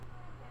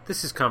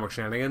This is Comic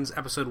Shenanigans,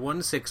 episode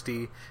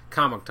 160,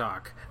 Comic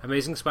Talk,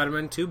 Amazing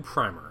Spider-Man 2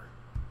 Primer.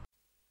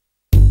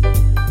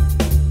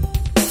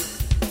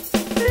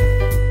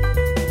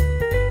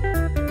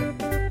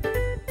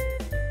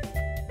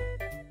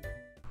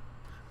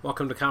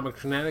 Welcome to Comic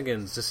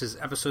Shenanigans. This is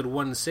episode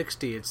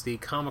 160. It's the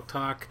Comic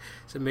Talk,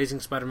 it's Amazing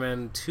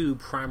Spider-Man 2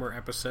 Primer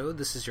episode.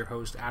 This is your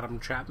host, Adam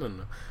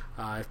Chapman.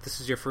 If this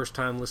is your first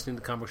time listening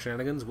to Comic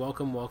Shenanigans,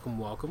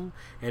 welcome.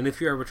 And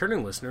if you're a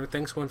returning listener,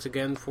 thanks once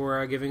again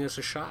for giving us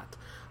a shot.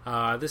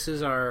 This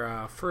is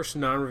our first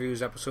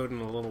non-reviews episode in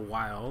a little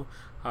while.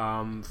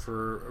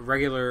 For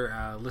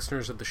regular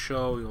listeners of the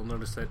show, you'll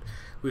notice that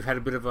we've had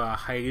a bit of a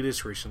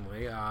hiatus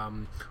recently.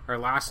 Our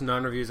last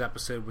non-reviews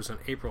episode was on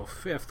April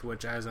 5th,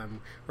 which, as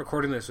I'm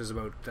recording this, was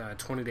about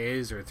 20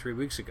 days or 3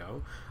 weeks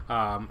ago.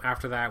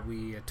 After that,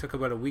 we took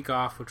about a week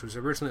off, which was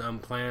originally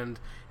unplanned,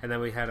 and then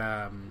we had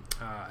a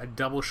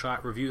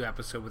double-shot review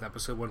episode with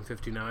episode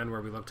 159, where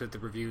we looked at the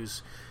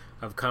reviews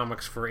of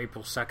comics for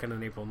April 2nd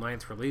and April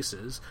 9th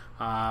releases.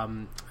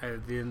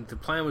 The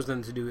plan was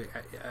then to do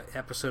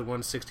episode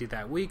 160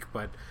 that week,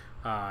 but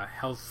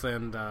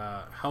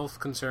health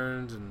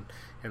concerns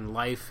and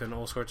life and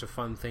all sorts of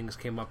fun things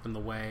came up in the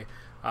way.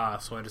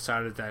 So I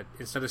decided that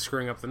instead of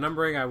screwing up the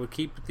numbering, I would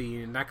keep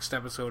the next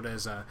episode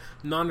as a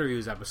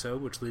non-reviews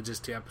episode, which leads us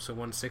to episode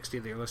 160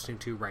 that you're listening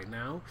to right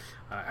now.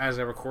 As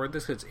I record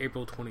this, it's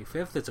April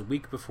 25th. It's a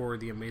week before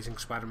The Amazing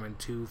Spider-Man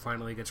 2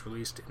 finally gets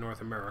released in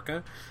North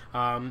America.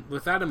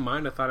 With that in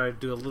mind, I thought I'd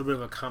do a little bit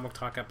of a comic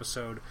talk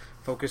episode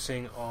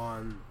focusing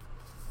on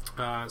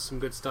some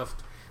good stuff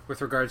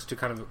with regards to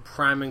kind of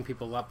priming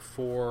people up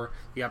for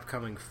the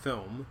upcoming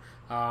film.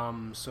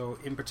 So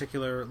in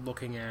particular,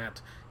 looking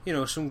at,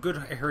 some good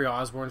Harry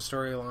Osborn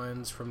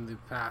storylines from the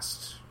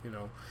past,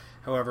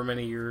 however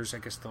many years, I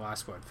guess the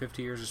last,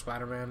 50 years of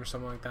Spider-Man or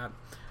something like that.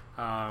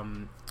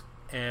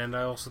 And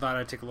I also thought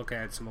I'd take a look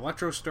at some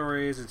Electro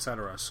stories,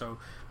 etc. So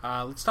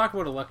let's talk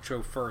about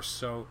Electro first.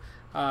 So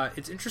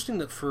it's interesting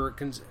that for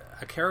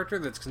a character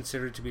that's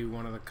considered to be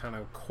one of the kind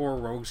of core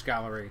rogues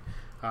gallery,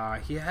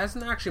 he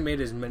hasn't actually made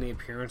as many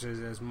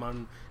appearances as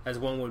one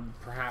would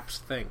perhaps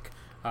think.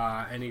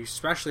 And he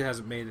especially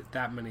hasn't made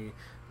that many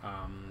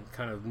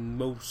kind of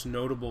most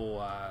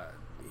notable,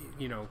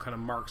 kind of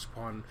marks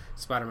upon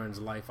Spider-Man's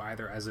life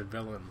either as a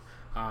villain.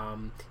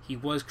 He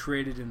was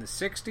created in the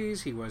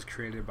 60s. He was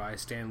created by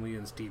Stan Lee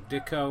and Steve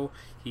Ditko.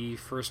 He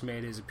first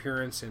made his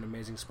appearance in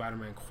Amazing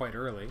Spider-Man quite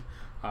early.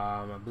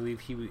 I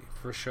believe he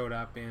first showed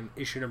up in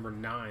issue number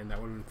 9.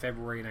 That would have been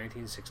February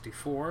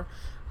 1964.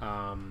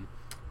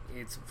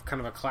 It's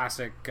kind of a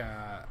classic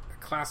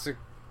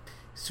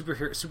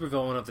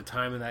supervillain of the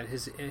time, in that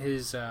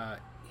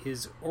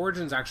his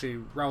origin's actually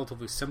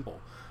relatively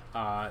simple.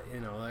 Like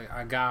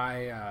a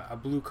guy, a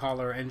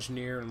blue-collar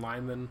engineer and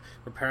lineman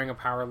repairing a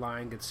power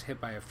line, gets hit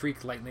by a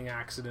freak lightning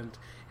accident,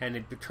 and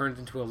it turns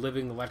into a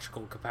living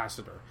electrical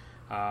capacitor.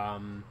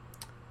 And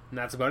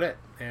that's about it.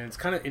 And it's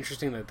kind of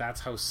interesting that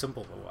that's how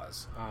simple it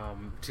was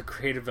to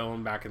create a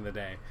villain back in the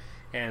day.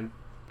 And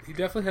he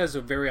definitely has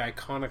a very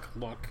iconic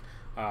look.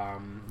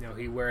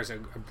 He wears a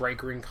bright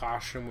green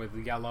costume with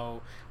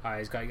yellow.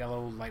 He's got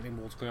yellow lightning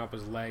bolts going up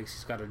his legs.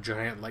 He's got a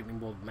giant lightning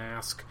bolt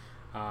mask.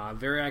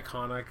 Very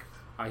iconic.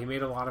 He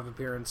made a lot of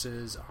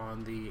appearances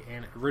on the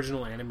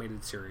original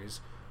animated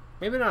series.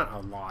 Maybe not a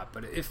lot,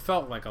 but it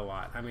felt like a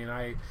lot.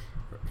 It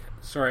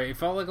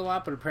felt like a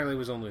lot, but apparently it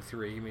was only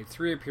 3. He made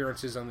 3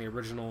 appearances on the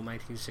original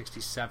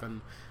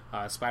 1967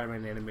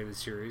 Spider-Man animated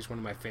series, one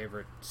of my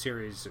favorite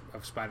series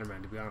of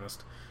Spider-Man, to be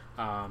honest.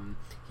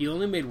 He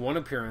only made one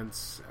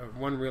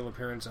real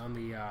appearance on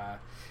the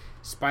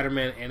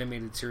Spider-Man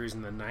animated series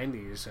in the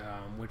 90s,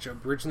 which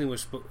originally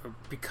was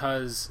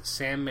because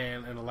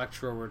Sandman and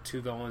Electro were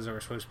 2 villains that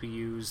were supposed to be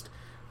used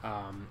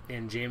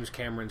in James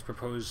Cameron's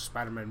proposed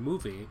Spider-Man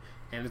movie.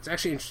 And it's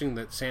actually interesting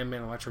that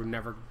Sandman and Electro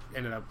never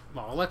ended up...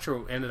 Well,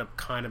 Electro ended up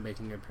kind of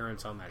making an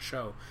appearance on that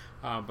show.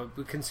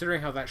 But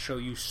considering how that show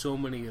used so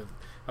many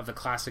of the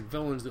classic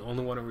villains, the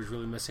only one it was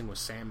really missing was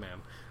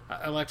Sandman.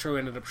 Electro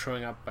ended up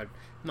showing up, but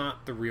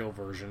not the real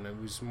version.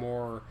 It was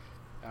more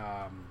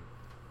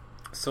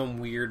some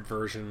weird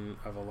version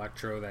of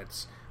Electro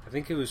that's... I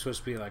think it was supposed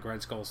to be like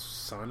Red Skull's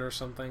son or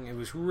something. It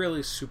was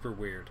really super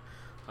weird.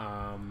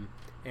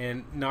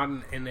 And not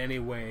in any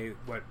way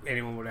what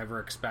anyone would ever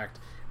expect.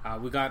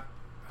 We got...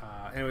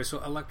 anyway,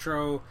 so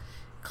Electro,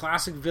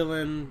 classic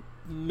villain,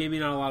 maybe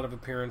not a lot of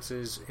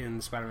appearances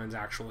in Spider-Man's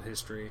actual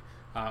history.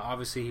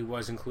 Obviously, he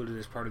was included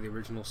as part of the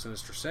original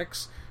Sinister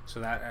Six, so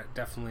that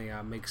definitely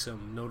makes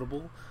him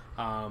notable.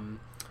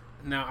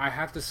 Now, I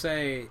have to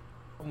say,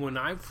 when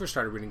I first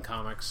started reading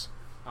comics,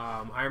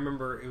 I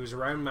remember it was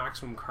around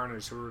Maximum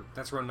Carnage, so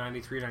that's around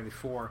 93,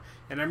 94,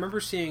 and I remember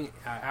seeing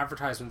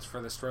advertisements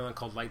for the storyline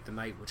called Light the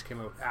Night, which came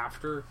out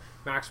after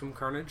Maximum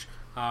Carnage.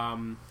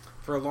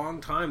 For a long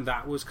time,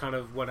 that was kind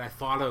of what I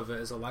thought of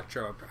as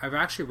Electro. I've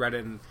actually read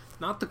it, and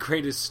not the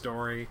greatest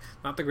story,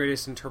 not the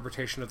greatest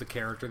interpretation of the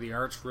character. The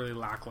art's really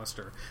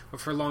lackluster.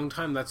 But for a long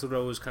time, that's what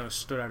always kind of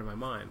stood out of my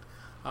mind.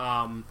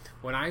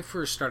 When I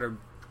first started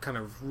kind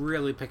of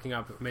really picking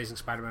up Amazing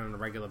Spider-Man on a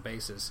regular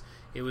basis,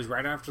 it was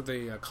right after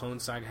the Clone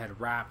Saga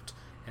had wrapped,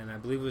 and I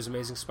believe it was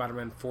Amazing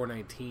Spider-Man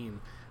 419,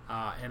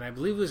 and I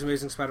believe it was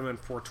Amazing Spider-Man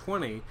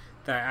 420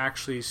 that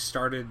actually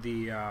started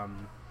the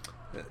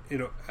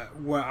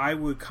what I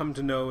would come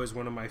to know as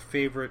one of my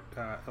favorite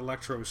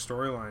Electro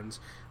storylines.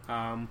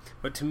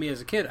 But to me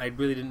as a kid, I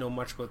really didn't know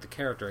much about the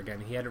character.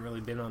 Again, he hadn't really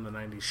been on the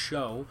 90s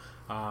show.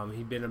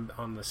 He'd been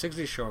on the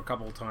 60s show a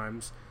couple of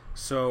times,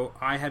 so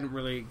I hadn't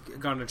really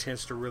gotten a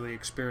chance to really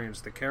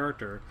experience the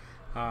character.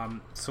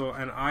 And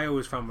I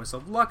always found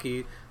myself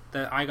lucky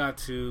that I got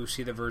to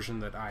see the version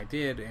that I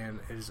did, and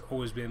it has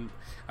always been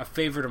a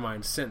favorite of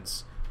mine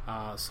since.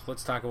 So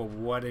let's talk about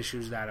what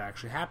issues that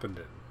actually happened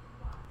in.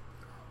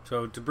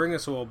 So to bring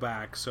us all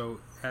back, so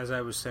as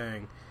I was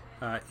saying,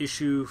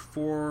 issue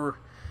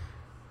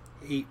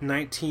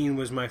 419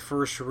 was my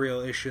first real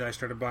issue that I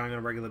started buying on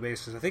a regular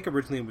basis. I think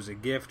originally it was a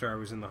gift, or I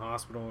was in the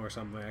hospital or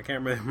something. I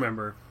can't really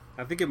remember.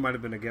 I think it might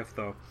have been a gift,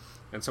 though.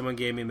 And someone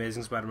gave me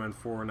Amazing Spider-Man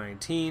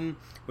 419,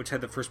 which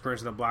had the first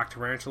appearance of the Black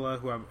Tarantula,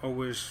 who I've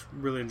always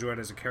really enjoyed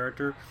as a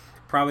character,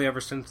 probably ever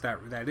since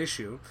that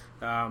issue.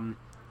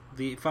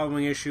 The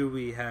following issue,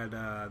 we had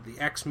the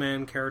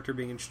X-Men character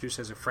being introduced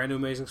as a friend to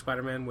Amazing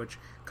Spider-Man, which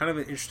kind of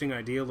an interesting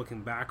idea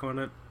looking back on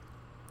it.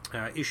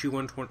 Issue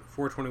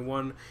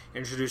 421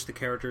 introduced the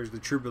characters, the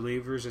True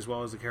Believers, as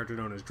well as the character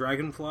known as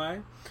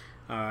Dragonfly.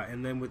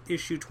 And then with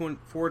issue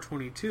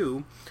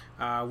 422,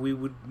 we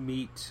would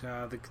meet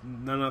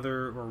none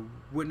other, or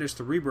witness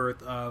the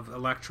rebirth of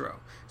Electro.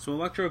 So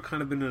Electro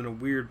kind of been in a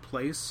weird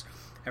place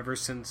ever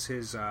since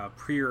his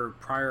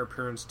prior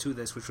appearance to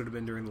this, which would have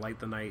been during Light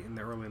the Night in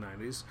the early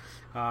 90s.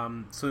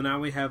 So now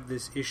we have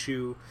this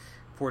issue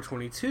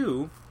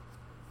 422,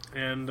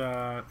 and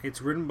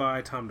it's written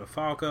by Tom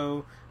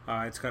DeFalco.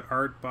 It's got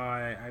art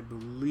by, I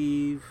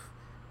believe,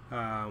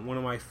 one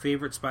of my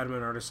favorite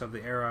Spider-Man artists of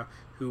the era,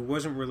 who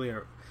was originally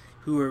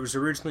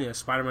a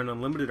Spider-Man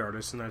Unlimited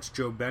artist, and that's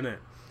Joe Bennett.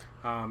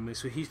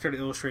 So he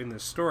started illustrating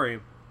this story.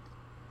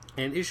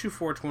 And issue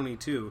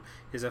 422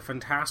 is a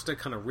fantastic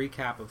kind of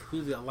recap of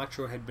who the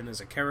Electro had been as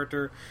a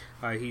character.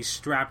 He's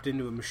strapped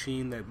into a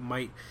machine that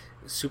might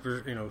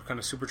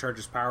supercharge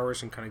his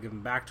powers and kind of give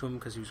them back to him,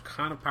 because he was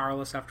kind of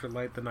powerless after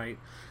Light the Night.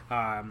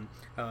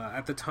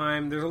 At the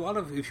time, there's a lot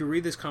of, if you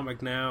read this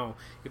comic now,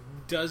 it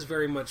does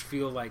very much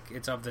feel like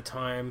it's of the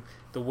time.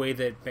 The way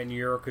that Ben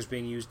Urich was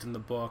being used in the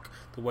book,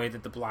 the way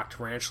that the Black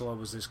Tarantula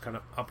was this kind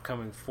of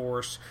upcoming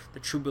force, the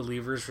True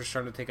Believers were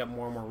starting to take up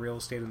more and more real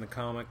estate in the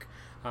comic.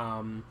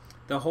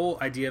 The whole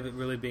idea of it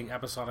really being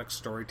episodic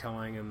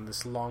storytelling and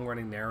this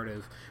long-running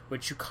narrative,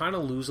 which you kind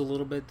of lose a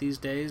little bit these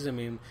days. I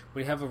mean,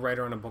 when you have a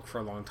writer on a book for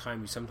a long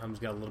time, you sometimes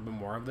get a little bit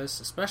more of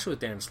this, especially with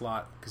Dan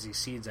Slott, because he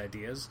seeds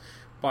ideas.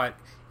 But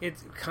it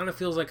kind of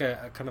feels like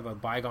a kind of a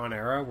bygone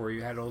era where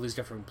you had all these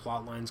different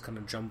plot lines kind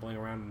of jumbling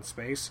around in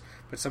space,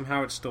 but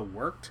somehow it still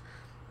worked.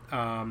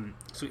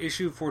 So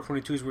issue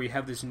 422 is where you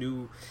have this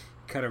new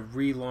kind of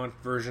relaunched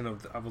version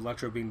of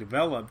Electro being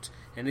developed,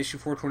 and issue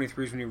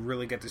 423 is when you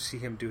really get to see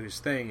him do his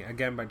thing,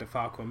 again by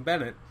DeFalco and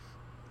Bennett.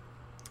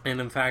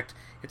 And in fact,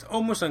 it's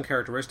almost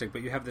uncharacteristic,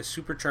 but you have this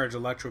supercharged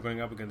Electro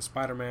going up against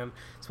Spider-Man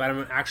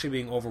actually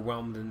being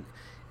overwhelmed, and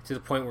to the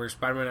point where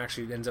Spider-Man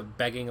actually ends up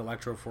begging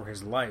Electro for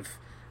his life,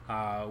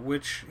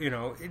 which,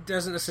 it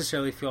doesn't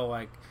necessarily feel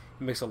like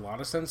it makes a lot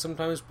of sense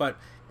sometimes, but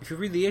if you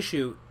read the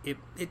issue,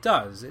 it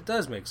does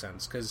make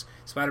sense, because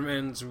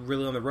Spider-Man's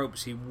really on the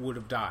ropes. He would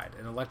have died,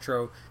 and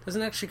Electro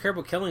doesn't actually care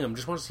about killing him,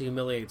 just wants to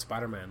humiliate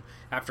Spider-Man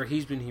after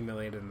he's been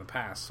humiliated in the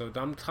past. So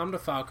Tom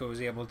DeFalco is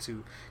able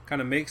to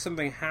kind of make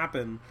something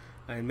happen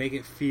and make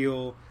it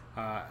feel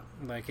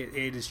like it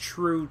is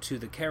true to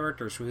the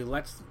character, so he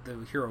lets the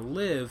hero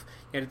live,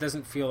 yet it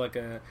doesn't feel like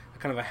a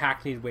kind of a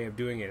hackneyed way of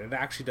doing it. It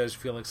actually does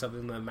feel like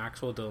something that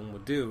Maxwell Dillon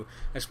would do,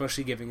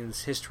 especially given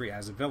his history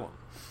as a villain.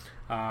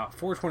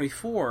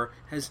 424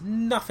 has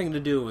nothing to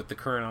do with the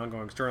current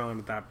ongoing storyline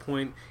at that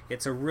point.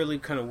 It's a really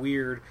kind of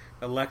weird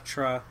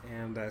Elektra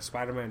and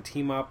Spider-Man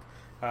team-up.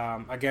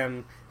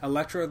 Again,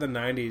 Elektra of the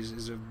 90s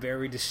is a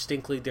very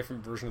distinctly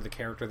different version of the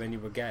character than you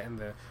would get in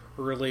the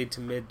early to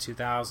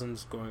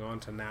mid-2000s going on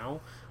to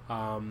now.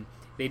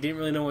 They didn't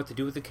really know what to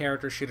do with the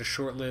character. She had a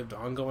short-lived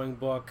ongoing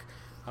book.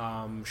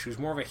 She was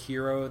more of a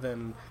hero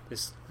than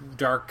this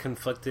dark,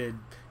 conflicted,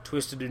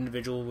 twisted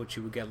individual, which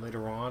you would get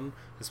later on,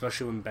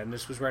 especially when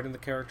Bendis was writing the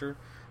character.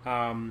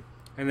 And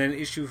then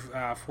issue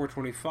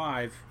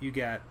 425, you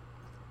get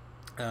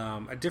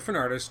a different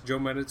artist. Joe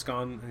Bennett's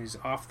gone, and he's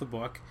off the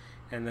book.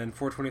 And then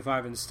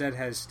 425 instead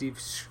has Steve,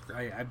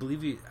 I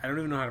believe I don't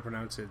even know how to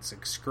pronounce it. It's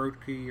like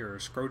Scroce or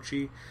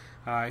Scroce.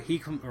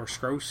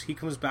 Scroce. He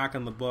comes back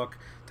on the book.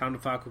 Tom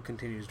DeFalco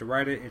continues to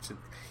write it.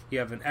 You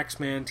have an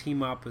X-Man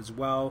team up as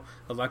well.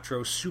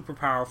 Electro's super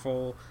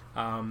powerful.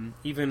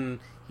 Even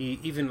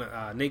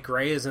Nate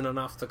Gray isn't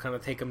enough to kind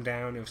of take him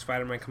down. If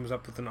Spider-Man comes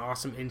up with an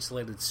awesome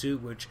insulated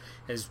suit, which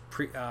has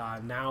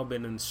now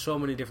been in so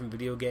many different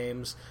video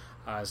games.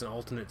 as an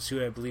alternate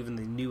suit, I believe, in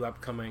the new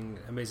upcoming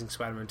Amazing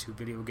Spider-Man 2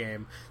 video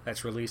game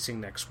that's releasing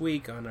next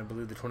week on, I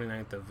believe, the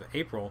 29th of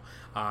April.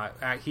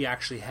 He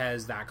actually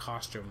has that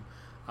costume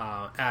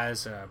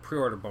as a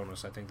pre-order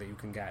bonus, I think, that you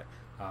can get.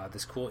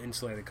 This cool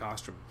insulated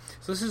costume.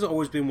 So this has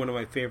always been one of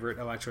my favorite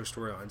Electro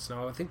storylines.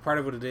 Now, I think part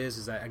of what it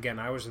is that, again,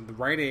 I was at the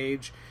right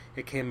age.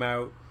 It came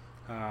out,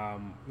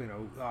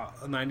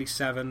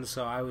 97,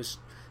 so I was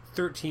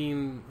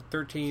 13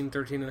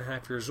 and a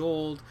half years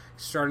old,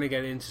 starting to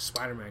get into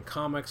Spider-Man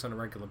comics on a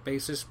regular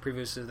basis.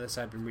 Previous to this,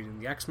 I'd been reading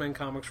the X-Men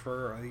comics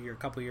for a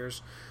couple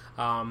years.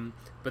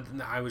 But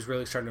I was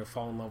really starting to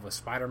fall in love with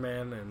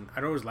Spider-Man, and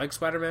I'd always liked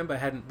Spider-Man, but I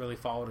hadn't really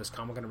followed his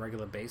comic on a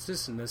regular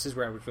basis, and this is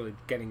where I was really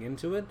getting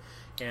into it,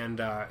 and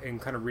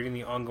kind of reading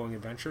the ongoing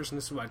adventures, and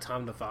this is why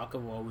Tom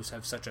DeFalco will always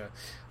have such an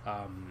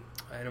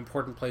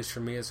important place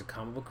for me as a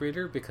comic book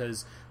reader,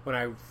 because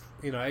when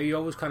you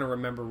always kind of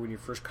remember when you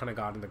first kind of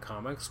got into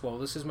comics. Well,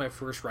 this is my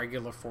first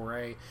regular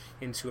foray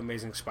into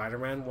Amazing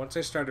Spider-Man. Once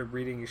I started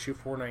reading issue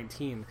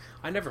 419,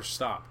 I never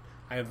stopped.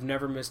 I have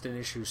never missed an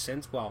issue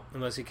since, well,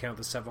 unless you count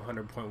the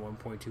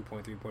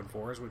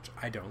 700.1.2.3.4s, which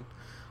I don't.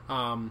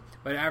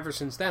 But ever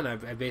since then,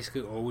 I've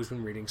basically always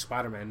been reading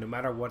Spider-Man. No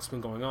matter what's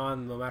been going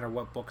on, no matter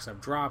what books I've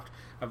dropped,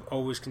 I've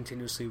always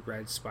continuously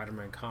read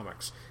Spider-Man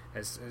comics,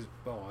 as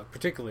well,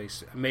 particularly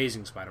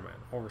Amazing Spider-Man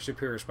or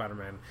Superior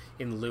Spider-Man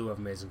in lieu of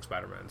Amazing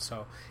Spider-Man.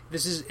 So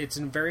it's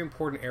a very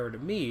important era to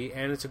me,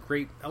 and it's a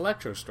great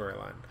Electro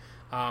storyline.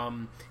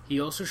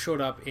 He also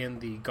showed up in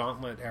the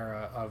Gauntlet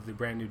era of the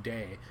Brand New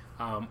Day.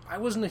 I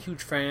wasn't a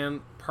huge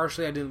fan.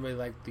 Partially, I didn't really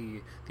like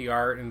the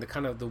art and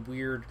the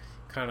weird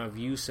kind of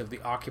use of the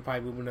Occupy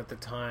movement at the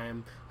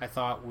time. I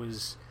thought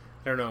was,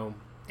 I don't know,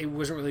 it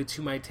wasn't really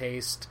to my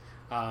taste.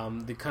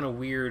 The kind of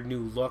weird new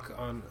look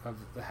of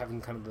having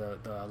kind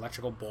of the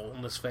electrical bolt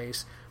in his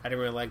face, I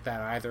didn't really like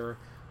that either.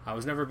 I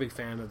was never a big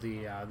fan of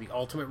the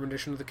ultimate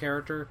rendition of the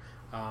character,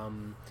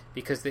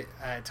 because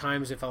at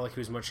times it felt like he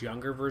was a much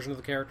younger version of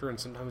the character, and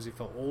sometimes he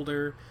felt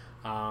older.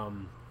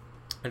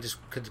 I just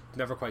could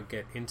never quite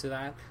get into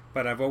that,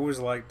 but I've always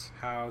liked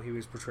how he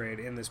was portrayed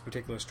in this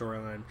particular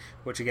storyline,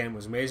 which again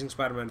was Amazing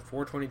Spider-Man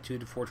 422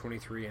 to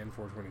 423 and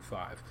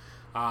 425.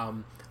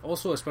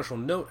 Also, a special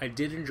note, I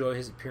did enjoy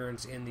his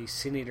appearance in the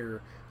Sin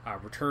Eater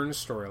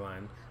Returns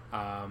storyline,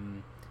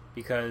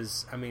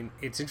 because, I mean,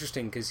 it's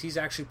interesting because he's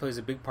actually plays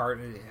a big part,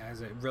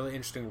 has a really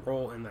interesting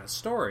role in that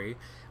story.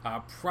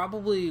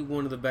 Probably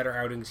one of the better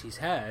outings he's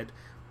had,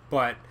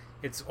 but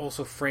it's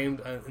also framed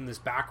in this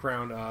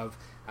background of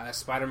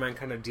Spider-Man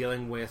kind of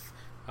dealing with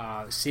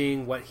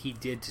seeing what he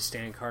did to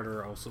Stan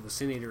Carter, also the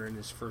Sin Eater, in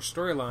his first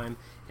storyline,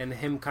 and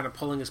him kind of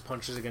pulling his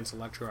punches against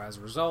Electro as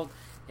a result,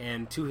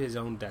 and to his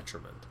own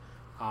detriment.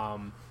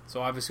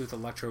 So obviously with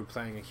Electro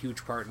playing a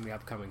huge part in the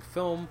upcoming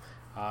film,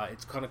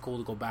 it's kind of cool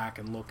to go back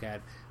and look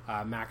at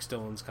Max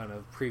Dillon's kind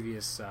of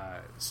previous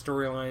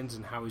storylines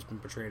and how he's been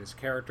portrayed as a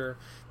character.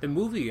 The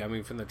movie, I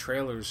mean, from the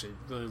trailers, it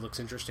really looks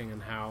interesting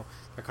in how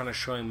they're kind of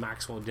showing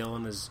Maxwell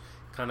Dillon as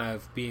kind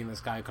of being this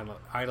guy who kind of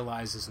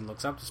idolizes and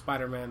looks up to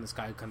Spider-Man, this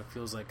guy who kind of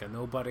feels like a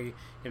nobody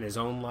in his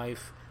own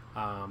life,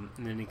 and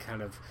then he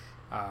kind of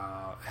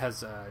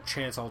has a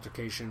chance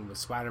altercation with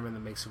Spider-Man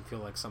that makes him feel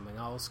like something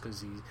else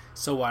because he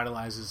so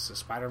idolizes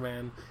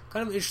Spider-Man.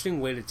 Kind of an interesting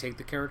way to take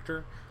the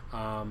character.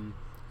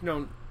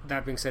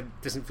 That being said,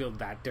 it doesn't feel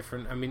that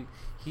different. I mean,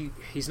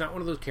 he's not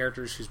one of those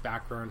characters whose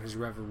background has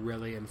ever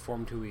really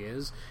informed who he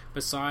is.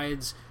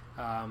 Besides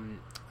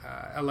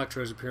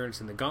Electro's appearance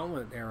in the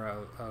Gauntlet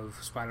era of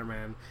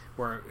Spider-Man,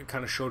 where it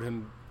kind of showed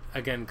him,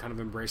 again, kind of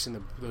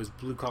embracing those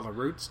blue-collar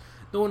roots,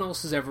 no one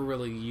else has ever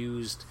really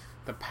used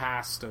the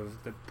past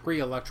of the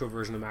pre-Electro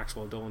version of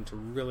Maxwell Dillon to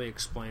really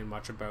explain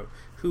much about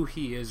who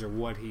he is or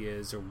what he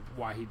is or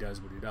why he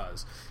does what he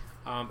does.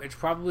 It's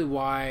probably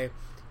why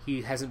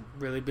he hasn't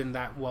really been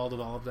that well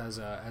developed as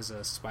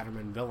a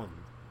Spider-Man villain.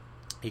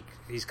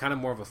 He's kind of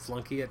more of a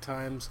flunky at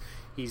times.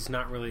 He's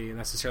not really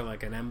necessarily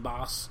like an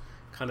M-boss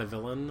kind of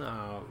villain,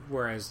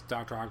 whereas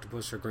Dr.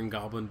 Octopus or Green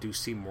Goblin do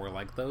seem more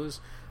like those.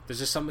 There's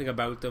just something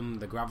about them,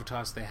 the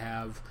gravitas they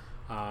have,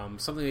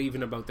 something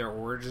even about their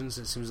origins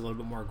that seems a little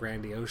bit more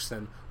grandiose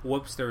than,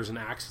 whoops, there was an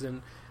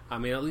accident. I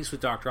mean, at least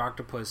with Dr.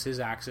 Octopus, his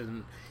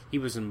accident, he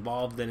was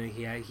involved in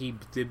it. He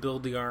did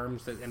build the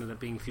arms that ended up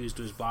being fused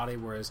to his body,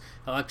 whereas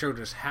Electro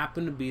just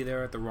happened to be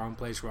there at the wrong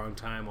place, wrong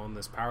time on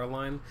this power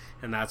line,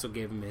 and that's what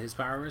gave him his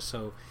powers.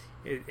 So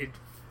it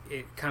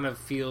kind of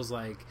feels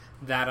like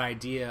that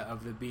idea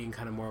of it being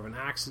kind of more of an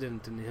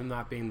accident and him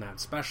not being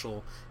that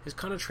special is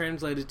kind of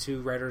translated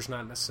to writers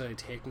not necessarily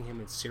taking him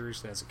as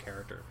seriously as a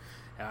character.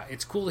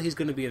 It's cool that he's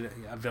going to be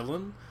a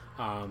villain.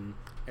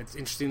 It's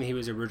interesting that he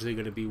was originally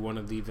going to be one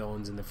of the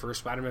villains in the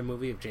first Spider-Man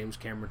movie if James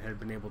Cameron had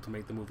been able to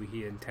make the movie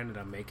he intended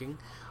on making.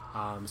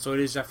 So it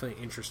is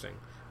definitely interesting.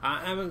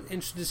 I'm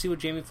interested to see what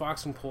Jamie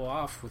Foxx can pull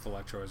off with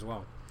Electro as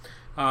well.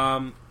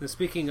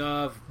 Speaking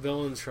of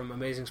villains from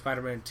Amazing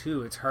Spider-Man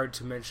 2, it's hard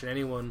to mention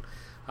anyone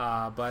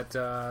but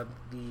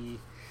the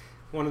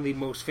one of the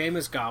most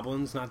famous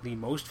goblins, not the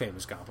most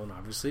famous goblin,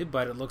 obviously,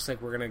 but it looks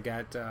like we're going to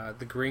get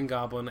the Green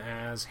Goblin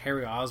as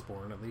Harry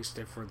Osborn, at least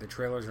if the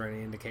trailers are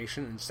any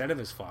indication, instead of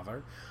his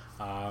father,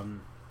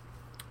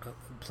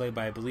 played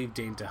by, I believe,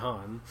 Dane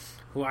DeHaan,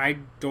 who I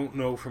don't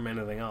know from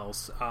anything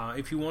else.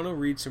 If you want to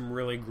read some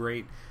really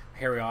great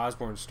Harry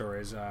Osborn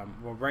stories,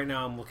 well, right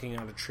now I'm looking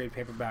at a trade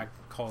paperback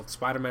called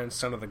Spider-Man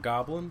Son of the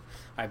Goblin.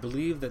 I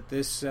believe that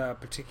this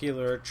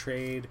particular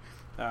trade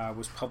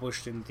was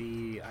published in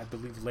the, I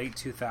believe, late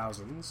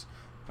 2000s.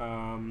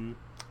 And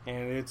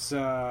it's,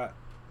 it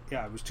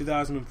was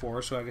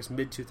 2004, so I guess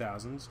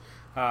mid-2000s.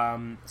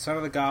 Son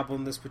of the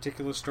Goblin, this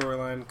particular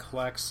storyline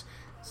collects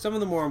some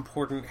of the more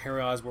important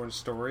Harry Osborn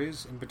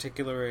stories. In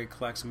particular, it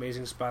collects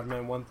Amazing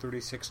Spider-Man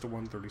 136 to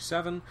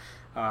 137,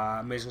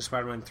 Amazing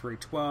Spider-Man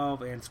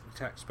 312, and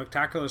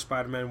Spectacular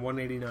Spider-Man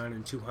 189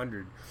 and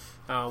 200.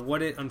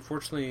 What it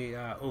unfortunately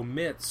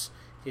omits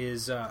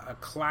is a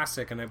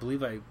classic, and I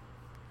believe I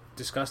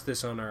discussed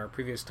this on our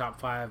previous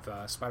Top 5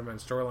 Spider-Man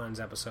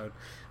Storylines episode.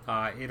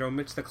 It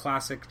omits the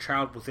classic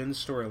Child Within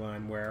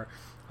storyline where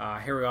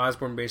Harry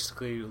Osborn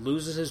basically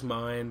loses his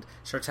mind,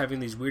 starts having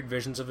these weird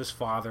visions of his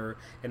father,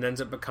 and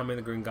ends up becoming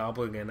the Green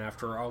Goblin again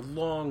after a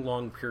long,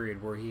 long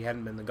period where he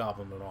hadn't been the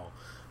Goblin at all.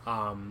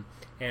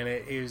 And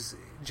it is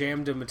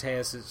J.M.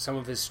 DeMatteis' some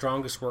of his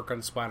strongest work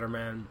on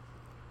Spider-Man,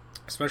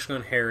 especially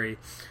on Harry,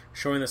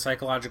 showing the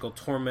psychological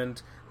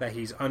torment that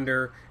he's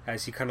under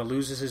as he kind of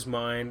loses his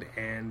mind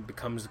and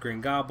becomes the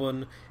Green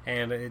Goblin.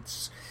 And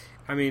it's,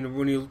 I mean,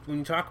 when you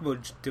talk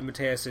about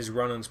DeMatteis'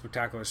 run on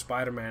Spectacular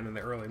Spider-Man in the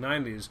early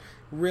 90s,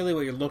 really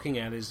what you're looking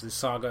at is the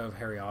saga of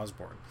Harry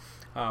Osborn.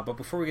 But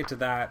before we get to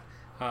that,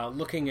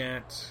 looking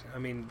at, I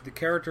mean, the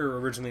character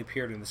originally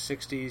appeared in the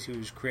 60s. He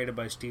was created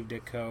by Steve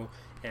Ditko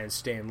and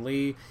Stan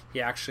Lee.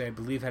 He actually, I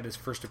believe, had his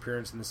first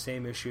appearance in the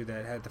same issue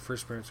that had the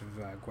first appearance of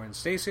Gwen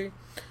Stacy.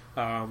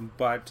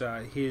 But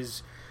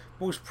his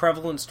most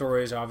prevalent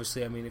stories,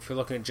 obviously, I mean, if you're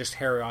looking at just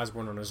Harry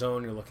Osborn on his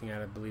own, you're looking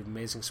at, I believe,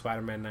 Amazing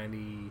Spider-Man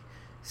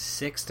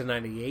 96 to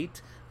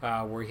 98,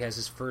 where he has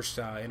his first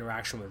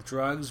interaction with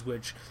drugs,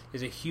 which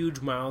is a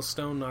huge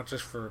milestone, not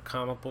just for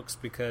comic books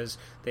because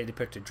they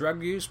depicted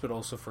drug use, but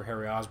also for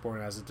Harry Osborn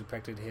as it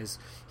depicted his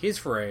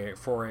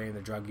foray in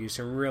the drug use,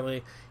 and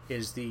really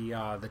is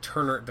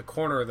the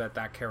corner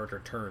that character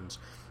turns.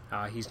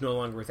 He's no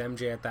longer with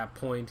MJ at that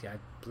point. I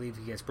believe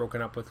he gets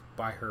broken up with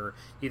by her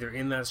either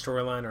in that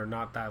storyline or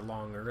not that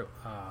long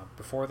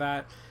before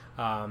that.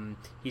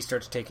 He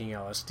starts taking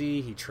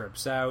LSD. He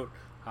trips out.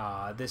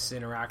 This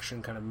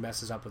interaction kind of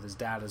messes up with his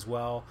dad as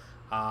well.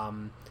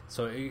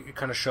 So it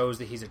kind of shows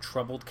that he's a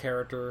troubled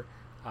character.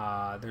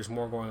 There's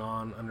more going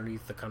on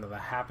underneath the kind of the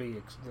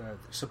happy,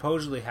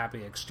 supposedly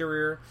happy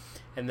exterior.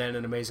 And then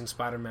in Amazing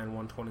Spider-Man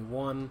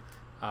 121,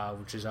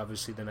 which is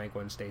obviously the night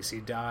Gwen Stacy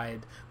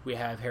died, we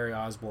have Harry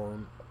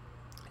Osborn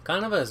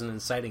kind of as an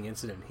inciting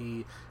incident.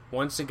 He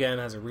once again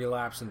has a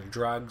relapse into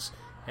drugs,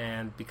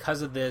 and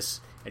because of this,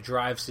 it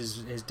drives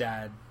his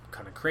dad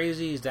kind of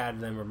crazy. His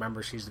dad then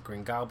remembers he's the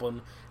Green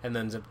Goblin and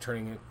then ends up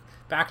turning it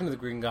back into the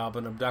Green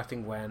Goblin,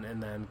 abducting Gwen,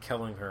 and then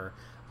killing her.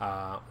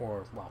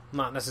 Or, well,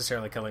 not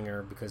necessarily killing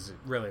her, because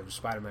really it was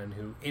Spider-Man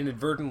who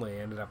inadvertently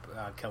ended up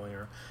killing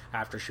her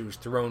after she was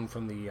thrown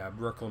from the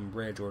Brooklyn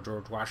Bridge, or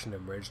George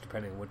Washington Bridge,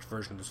 depending on which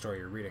version of the story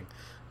you're reading,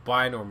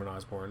 by Norman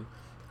Osborn.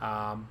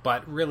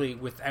 But really,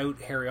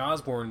 without Harry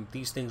Osborn,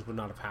 these things would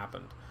not have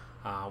happened.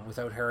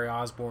 Without Harry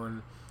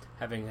Osborn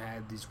having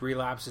had these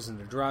relapses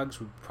into drugs,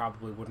 we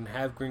probably wouldn't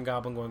have Green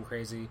Goblin going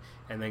crazy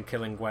and then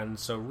killing Gwen.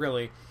 So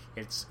really,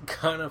 it's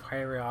kind of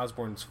Harry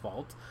Osborn's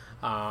fault.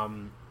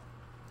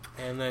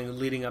 And then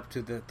leading up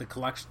to the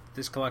collection,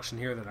 this collection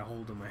here that I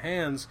hold in my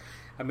hands,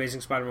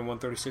 Amazing Spider-Man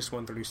 136,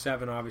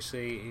 137,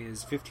 obviously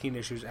is 15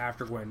 issues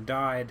after Gwen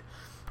died,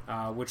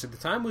 which at the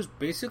time was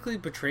basically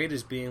portrayed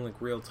as being like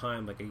real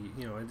time. Like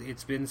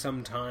it's been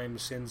some time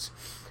since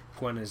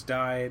Gwen has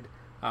died.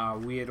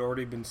 We had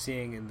already been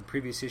seeing in the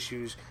previous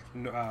issues,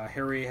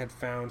 Harry had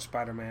found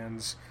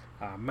Spider-Man's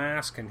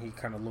mask, and he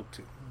kind of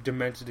looked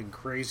demented and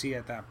crazy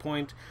at that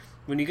point.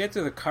 When you get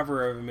to the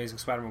cover of Amazing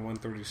Spider-Man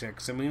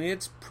 136, I mean,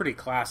 it's pretty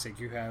classic.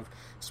 You have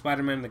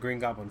Spider-Man and the Green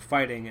Goblin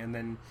fighting, and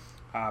then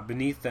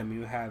beneath them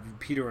you have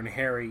Peter and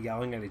Harry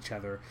yelling at each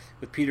other,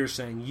 with Peter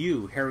saying,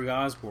 "You, Harry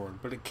Osborn,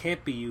 but it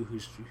can't be you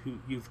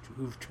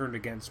who've turned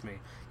against me.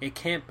 It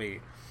can't be."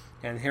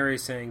 And Harry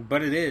saying,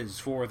 "But it is,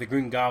 for the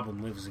Green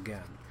Goblin lives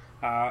again."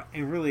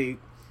 And really,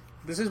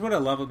 this is what I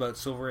love about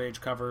Silver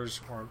Age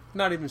covers, or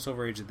not even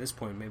Silver Age at this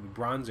point, maybe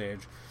Bronze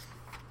Age,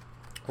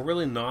 or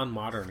really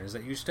non-modern, is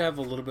that you used to have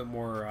a little bit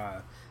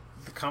more,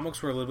 the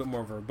comics were a little bit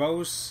more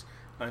verbose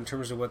in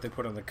terms of what they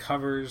put on the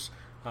covers,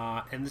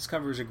 and this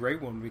cover is a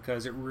great one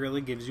because it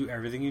really gives you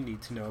everything you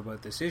need to know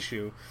about this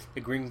issue.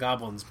 The Green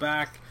Goblin's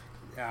back.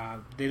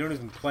 They don't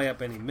even play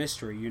up any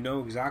mystery. You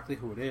know exactly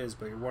who it is,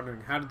 but you're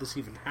wondering, how did this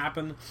even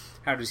happen?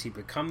 How does he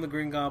become the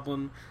Green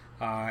Goblin?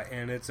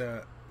 And it's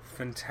a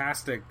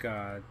fantastic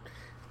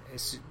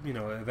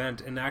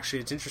event. And actually,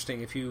 it's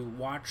interesting if you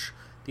watch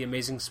the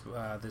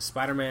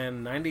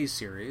Spider-Man 90s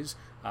series.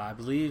 I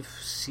believe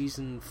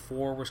season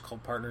 4 was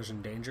called Partners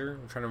in Danger.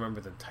 I'm trying to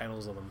remember the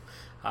titles of them.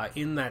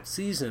 In that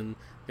season,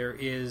 there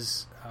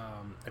is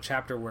a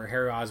chapter where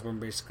Harry Osborn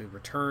basically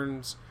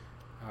returns.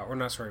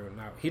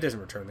 He doesn't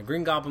return. The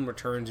Green Goblin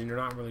returns, and you're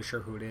not really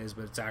sure who it is,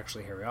 but it's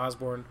actually Harry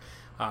Osborn.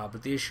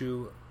 But the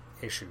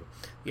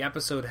the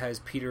episode has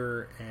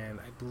Peter and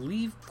I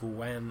believe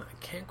Gwen. I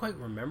can't quite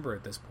remember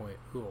at this point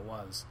who it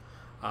was.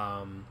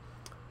 Or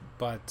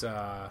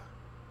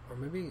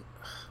maybe,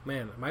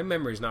 man, my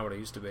memory is not what it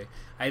used to be.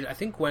 I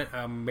think when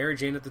Mary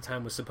Jane at the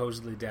time was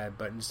supposedly dead,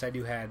 but instead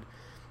you had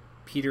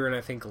Peter and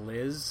I think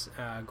Liz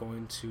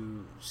going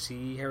to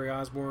see Harry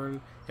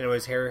Osborn, and it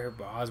was Harry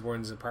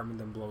Osborn's apartment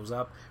then blows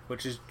up,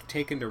 which is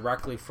taken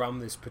directly from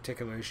this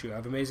particular issue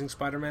of Amazing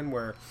Spider-Man,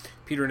 where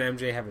Peter and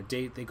MJ have a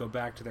date. They go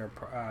back to their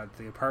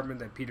the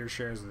apartment that Peter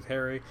shares with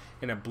Harry,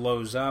 and it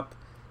blows up,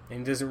 and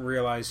he doesn't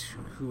realize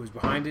who was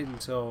behind it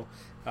until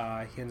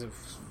he ends up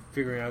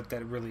figuring out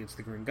that really it's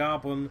the Green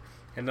Goblin,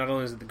 and not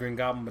only is it the Green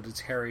Goblin, but it's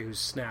Harry who's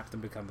snapped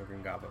and become the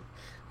Green Goblin.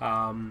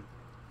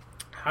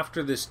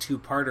 After this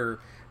two-parter,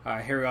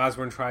 Harry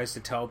Osborn tries to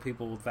tell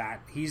people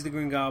that he's the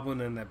Green Goblin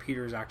and that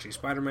Peter is actually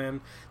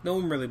Spider-Man. No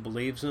one really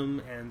believes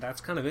him, and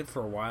that's kind of it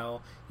for a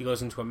while. He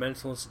goes into a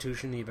mental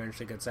institution. He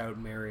eventually gets out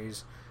and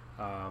marries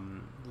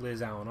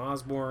Liz Allen,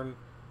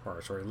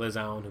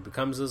 who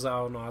becomes Liz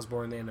Allen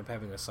Osborn. They end up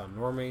having a son,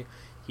 Normie.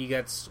 He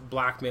gets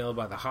blackmailed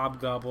by the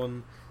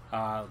Hobgoblin.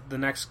 The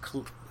next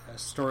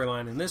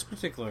storyline in this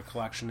particular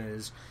collection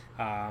is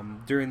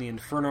during the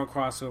Inferno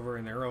crossover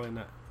in the early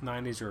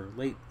 90s or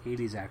late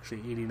 80s, actually,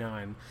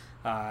 89.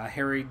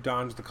 Harry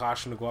dons the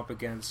costume to go up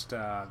against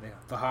the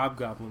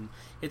Hobgoblin.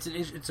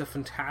 It's a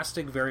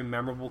fantastic, very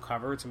memorable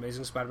cover. It's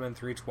Amazing Spider-Man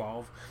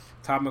 312.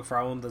 Todd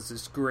McFarlane does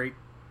this great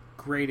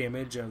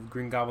image of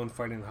Green Goblin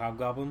fighting the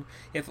Hobgoblin.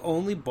 If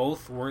only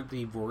both weren't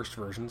the worst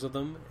versions of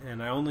them,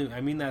 and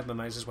I mean that in the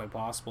nicest way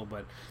possible,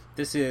 but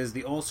this is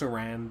the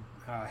also-ran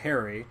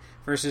Harry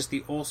versus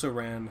the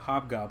also-ran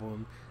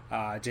Hobgoblin,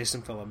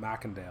 Jason Philip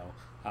McIndale.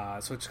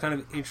 So it's kind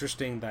of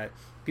interesting that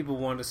people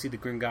want to see the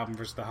Green Goblin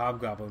versus the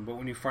Hobgoblin, but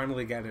when you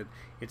finally get it,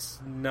 it's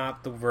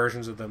not the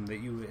versions of them that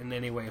you in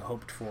any way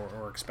hoped for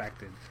or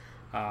expected.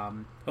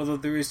 Although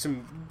there is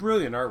some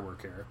brilliant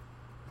artwork here.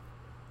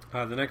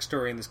 The next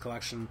story in this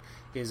collection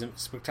is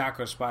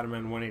Spectacular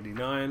Spider-Man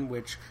 189,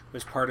 which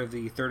was part of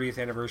the 30th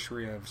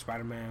anniversary of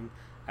Spider-Man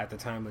at the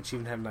time, which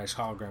even had a nice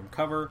hologram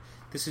cover.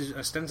 This is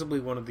ostensibly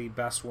one of the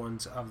best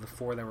ones of the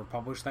 4 that were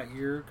published that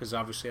year, because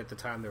obviously at the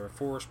time there were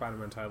 4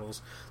 Spider-Man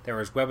titles. There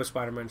was Web of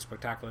Spider-Man,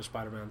 Spectacular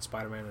Spider-Man,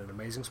 Spider-Man, and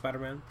Amazing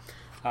Spider-Man.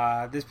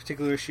 This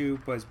particular issue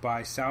was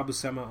by Sal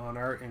Buscema on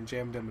art and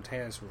J.M.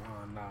 DeMatteis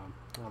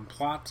on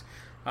plot.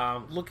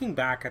 Looking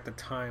back at the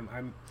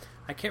time,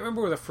 I can't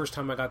remember the first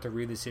time I got to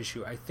read this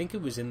issue. I think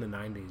it was in the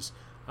 90s.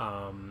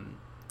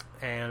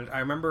 And I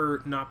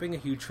remember not being a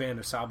huge fan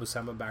of Sal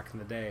Buscema back in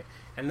the day.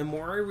 And the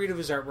more I read of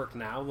his artwork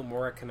now, the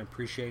more I can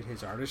appreciate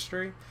his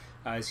artistry.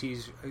 As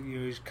he's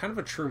kind of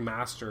a true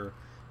master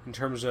in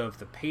terms of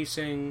the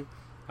pacing,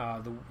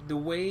 the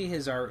way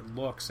his art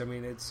looks. I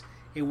mean,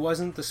 it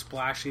wasn't the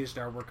splashiest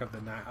artwork of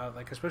the night,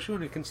 especially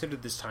when you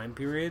considered this time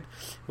period,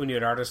 when you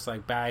had artists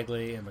like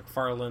Bagley and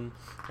McFarlane,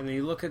 and then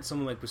you look at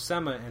someone like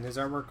Buscema, and his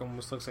artwork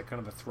almost looks like kind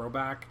of a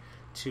throwback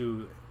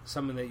to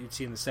something that you'd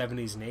see in the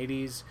 70s and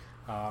 80s.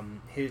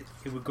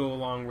 It would go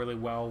along really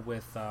well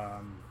with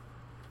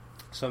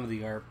some of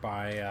the art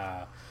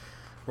by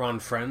Ron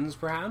Frenz,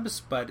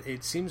 perhaps, but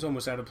it seems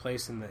almost out of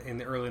place in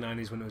the early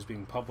 90s when it was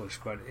being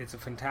published. But it's a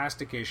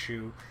fantastic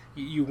issue.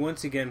 You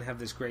once again have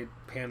this great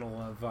panel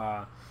of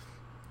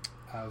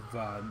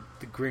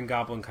the Green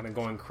Goblin kind of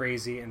going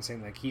crazy and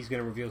saying like he's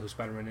going to reveal who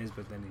Spider-Man is,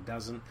 but then he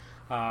doesn't.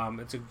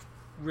 It's a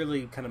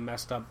really kind of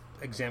messed up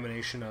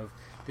examination of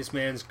this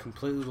man's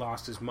completely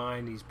lost his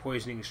mind. He's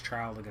poisoning his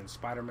child against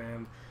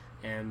Spider-Man.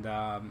 And,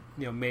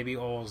 maybe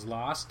all's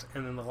lost.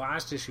 And then the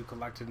last issue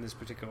collected in this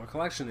particular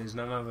collection is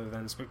none other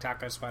than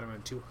Spectacular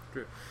Spider-Man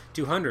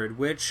 200,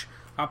 which,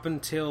 up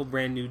until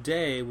Brand New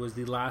Day, was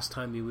the last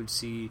time you would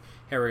see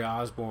Harry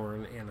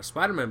Osborn in a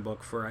Spider-Man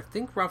book for, I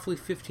think, roughly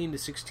 15 to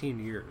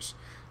 16 years.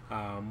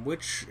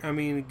 Which, I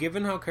mean,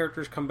 given how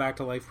characters come back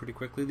to life pretty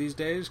quickly these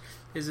days,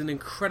 is an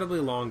incredibly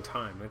long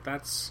time. Like,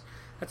 that's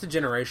a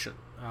generation.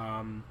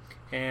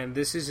 And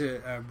this is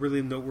a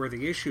really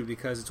noteworthy issue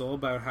because it's all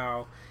about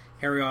how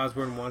Harry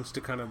Osborn wants to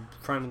kind of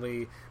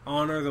finally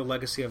honor the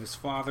legacy of his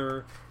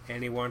father,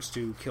 and he wants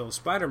to kill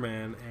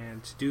Spider-Man.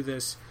 And to do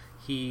this,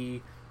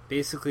 he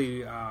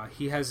basically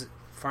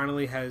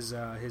finally has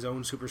his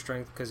own super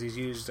strength because he's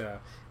used a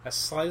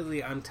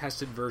slightly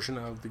untested version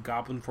of the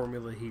Goblin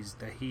formula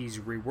that he's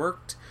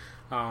reworked.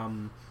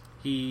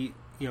 He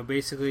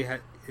basically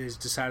has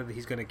decided that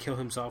he's going to kill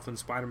himself and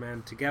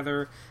Spider-Man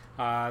together.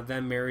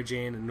 Then Mary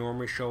Jane and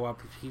Normie show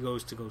up. He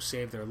goes to go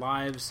save their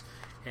lives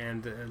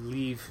and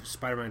leave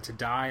Spider-Man to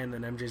die, and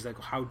then MJ's like,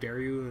 how dare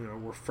you?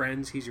 We're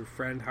friends, he's your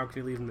friend, how can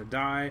you leave him to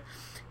die?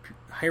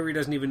 Harry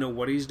doesn't even know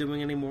what he's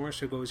doing anymore,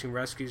 so he goes and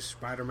rescues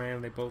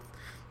Spider-Man. They both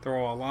they're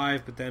all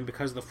alive, but then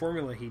because of the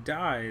formula, he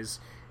dies,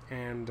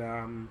 and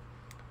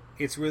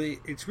it's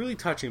really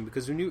touching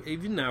because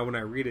even now when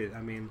I read it,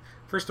 I mean,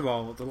 first of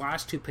all, the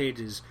last 2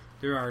 pages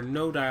there are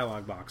no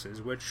dialogue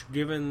boxes, which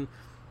given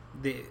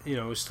the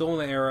still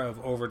in the era of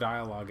over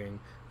dialoguing,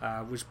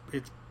 which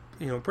it's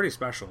pretty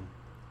special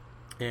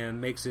and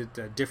makes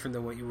it different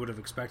than what you would have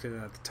expected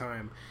at the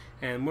time.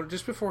 And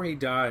just before he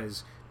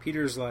dies,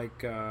 Peter's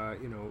like,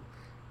 let's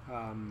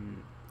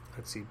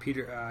see,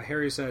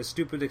 Harry says,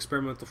 "Stupid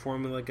experimental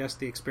formula. Guess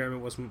the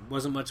experiment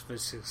wasn't much of a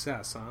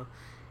success, huh?"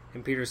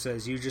 And Peter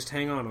says, "You just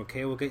hang on,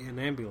 okay? We'll get you an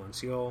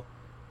ambulance.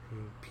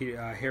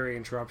 Harry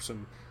interrupts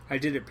him. "I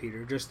did it,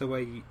 Peter, just the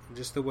way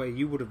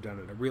you would have done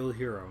it, a real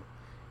hero."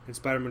 And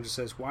Spider-Man just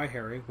says, "Why,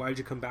 Harry? Why did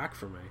you come back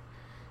for me?"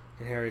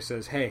 And Harry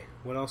says, "Hey,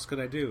 what else could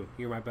I do?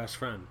 You're my best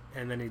friend."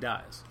 And then he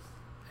dies.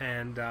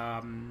 And,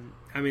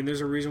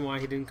 there's a reason why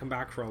he didn't come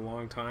back for a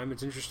long time.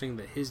 It's interesting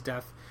that his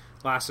death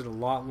lasted a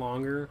lot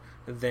longer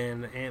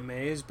than Aunt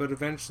May's, but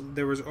eventually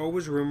there was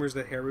always rumors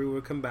that Harry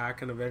would come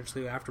back, and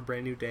eventually after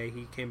Brand New Day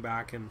he came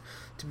back. And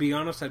to be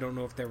honest, I don't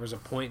know if there was a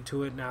point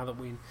to it now that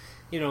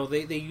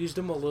they used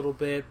him a little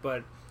bit,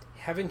 but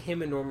having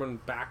him and Norman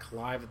back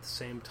alive at the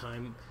same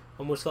time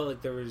almost felt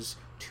like there was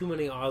too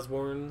many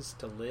Osborns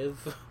to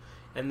live.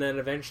 And then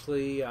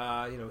eventually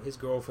his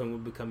girlfriend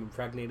would become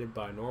impregnated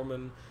by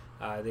Norman.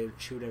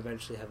 She would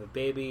eventually have a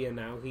baby, and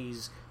now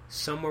he's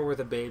somewhere with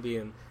a baby.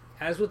 And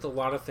as with a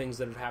lot of things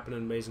that have happened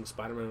in Amazing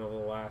Spider-Man over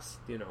the last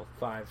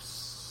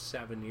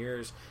 5-7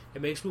 years,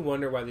 it makes me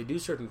wonder why they do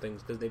certain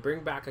things, because they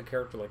bring back a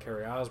character like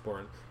Harry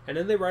Osborn and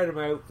then they write him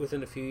out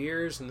within a few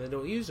years and they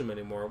don't use him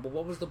anymore. But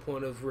what was the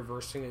point of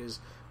reversing his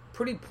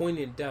pretty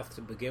poignant death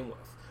to begin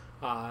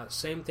with?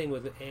 Same thing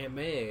with Aunt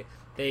May.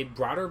 They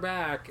brought her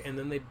back and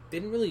then they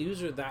didn't really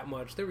use her that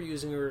much. They were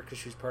using her because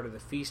she was part of the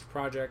Feast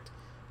project.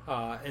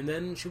 And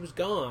then she was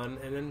gone,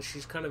 and then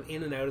she's kind of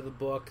in and out of the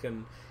book,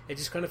 and it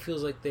just kind of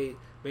feels like they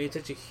made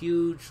such a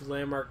huge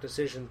landmark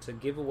decision to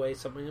give away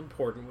something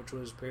important, which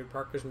was Peter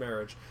Parker's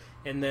marriage.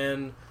 And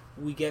then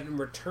we get in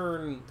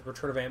return the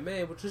return of Aunt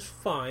May, which is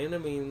fine. I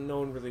mean, no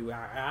one really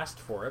asked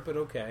for it, but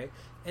okay.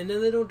 And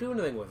then they don't do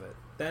anything with it.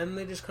 Then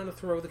they just kind of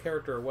throw the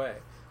character away.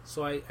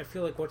 So I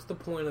feel like, what's the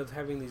point of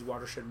having these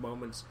watershed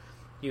moments?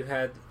 You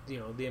had,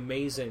 the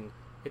amazing...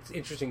 It's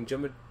interesting,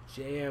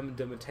 J.M.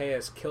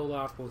 DeMatteis killed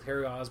off both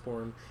Harry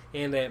Osborn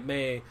and Aunt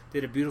May,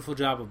 did a beautiful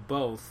job of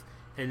both,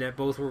 and that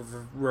both were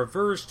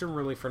reversed and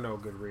really for no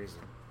good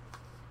reason.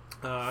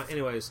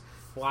 Anyways,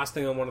 the last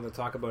thing I wanted to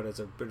talk about is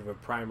a bit of a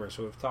primer.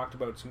 So we've talked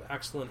about some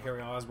excellent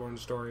Harry Osborn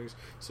stories,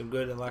 some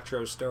good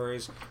Electro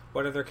stories.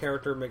 What other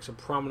character makes a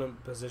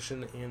prominent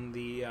position in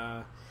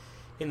the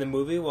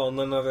movie? Well,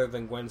 none other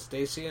than Gwen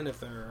Stacy, and if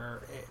there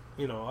are,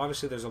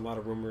 obviously there's a lot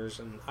of rumors,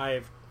 and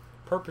I've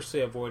purposely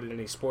avoided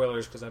any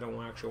spoilers because I don't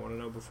actually want to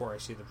know before I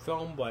see the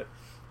film, but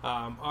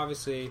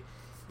obviously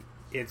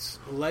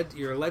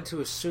you're led to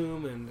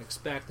assume and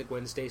expect that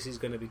Gwen Stacy's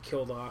going to be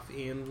killed off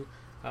in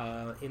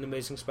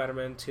Amazing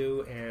Spider-Man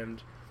 2,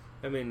 and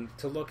I mean,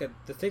 to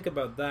think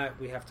about that,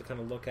 we have to kind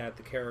of look at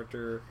the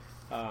character,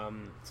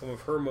 some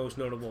of her most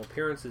notable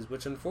appearances,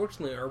 which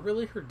unfortunately are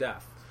really her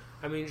death.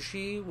 I mean,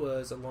 she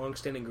was a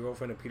long-standing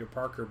girlfriend of Peter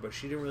Parker, but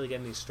she didn't really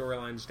get any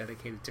storylines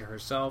dedicated to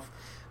herself.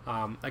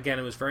 Again,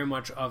 it was very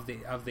much of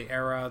the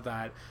era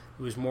that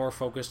it was more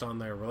focused on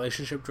their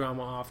relationship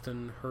drama,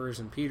 often hers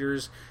and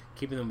Peter's,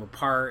 keeping them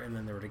apart, and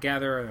then they were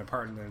together, and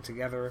apart, and then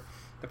together.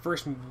 The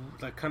first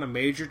kind of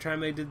major time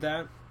they did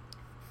that,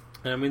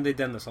 and I mean, they've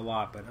done this a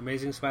lot, but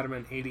Amazing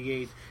Spider-Man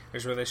 88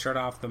 is where they start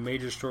off the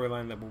major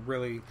storyline that will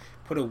really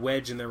put a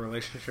wedge in their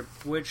relationship,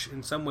 which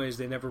in some ways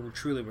they never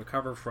truly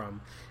recover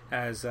from,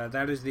 as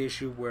that is the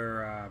issue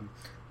where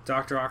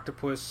Dr.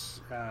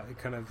 Octopus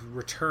kind of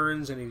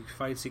returns and he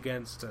fights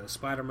against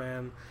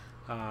Spider-Man.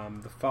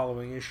 The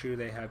following issue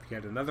they have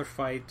yet another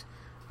fight,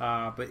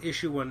 but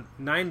issue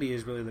 190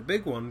 is really the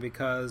big one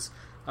because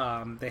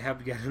they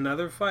have yet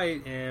another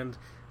fight, and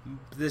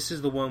this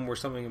is the one where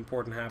something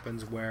important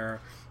happens,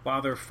 where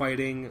while they're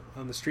fighting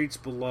on the streets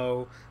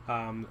below,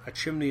 a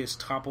chimney is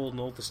toppled and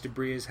all this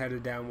debris is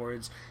headed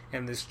downwards,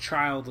 and this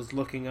child is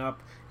looking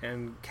up,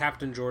 and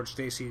Captain George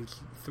Stacy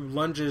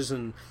lunges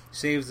and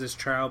saves this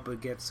child,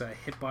 but gets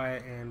hit by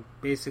it and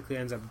basically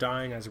ends up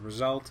dying as a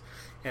result.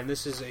 And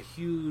this is a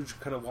huge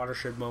kind of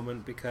watershed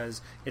moment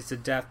because it's the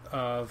death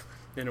of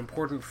an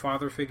important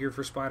father figure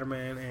for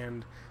Spider-Man,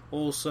 and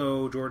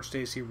also George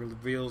Stacy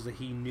reveals that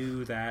he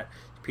knew that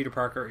Peter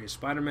Parker is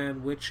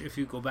Spider-Man, which, if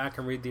you go back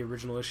and read the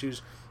original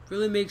issues,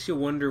 really makes you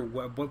wonder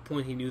at what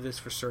point he knew this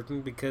for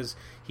certain, because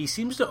he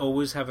seems to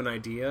always have an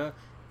idea,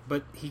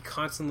 but he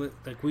constantly,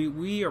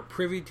 we are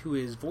privy to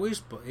his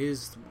voice,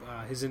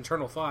 his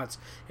internal thoughts,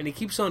 and he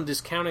keeps on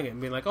discounting it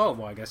and being like, oh,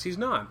 well, I guess he's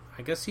not.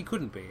 I guess he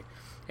couldn't be.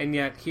 And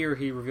yet here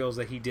he reveals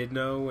that he did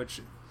know,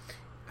 which,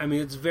 I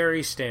mean, it's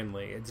very Stan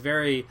Lee. It's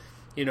very,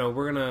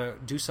 we're going to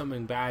do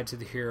something bad to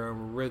the hero, and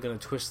we're really going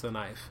to twist the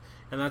knife.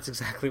 And that's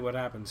exactly what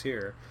happens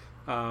here.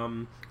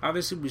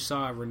 Obviously, we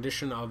saw a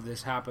rendition of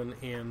this happen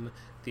in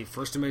the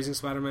first Amazing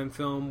Spider-Man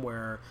film,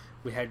 where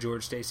we had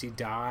George Stacy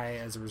die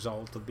as a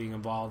result of being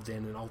involved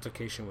in an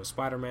altercation with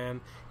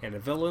Spider-Man and a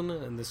villain,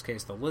 in this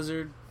case the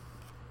Lizard.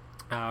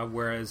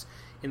 Whereas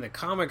in the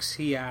comics,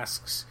 he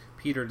asks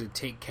Peter to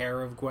take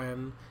care of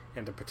Gwen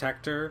and to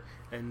protect her.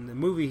 In the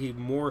movie, he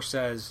more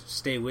says,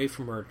 stay away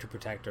from her to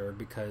protect her,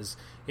 because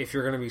if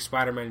you're going to be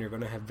Spider-Man, you're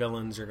going to have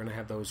villains, you're going to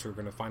have those who are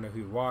going to find out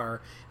who you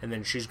are, and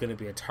then she's going to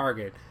be a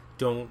target.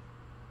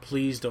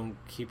 Please don't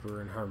keep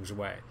her in harm's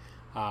way.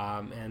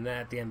 And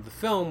at the end of the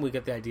film, we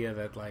get the idea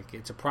that, like,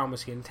 it's a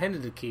promise he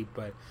intended to keep,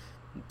 but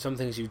some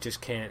things you just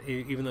can't,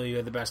 even though you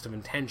have the best of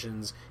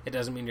intentions, it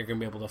doesn't mean you're going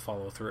to be able to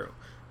follow through.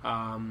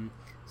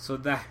 So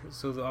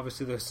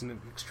obviously there's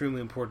an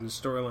extremely important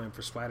storyline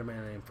for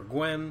Spider-Man and for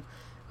Gwen.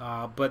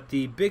 But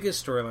the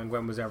biggest storyline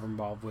Gwen was ever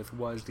involved with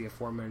was the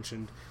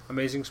aforementioned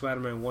Amazing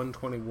Spider-Man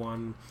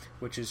 121,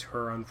 which is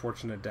her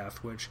unfortunate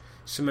death, which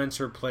cements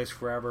her place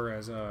forever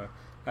as a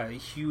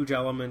huge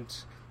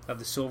element of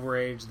the Silver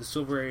Age. The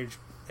Silver Age,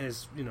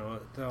 as you know,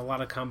 a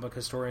lot of comic book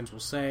historians will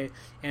say,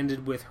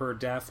 ended with her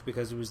death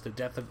because it was the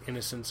death of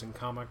innocence in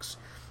comics,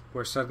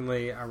 where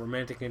suddenly a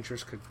romantic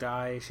interest could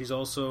die. She's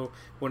also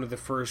one of the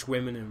first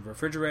women in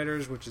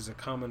refrigerators, which is a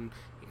common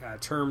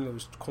term that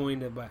was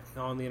coined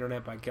on the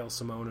internet by Gail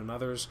Simone and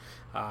others,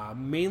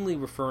 mainly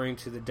referring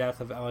to the death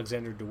of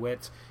Alexander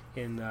DeWitt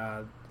in,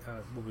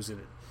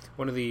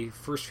 one of the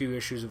first few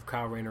issues of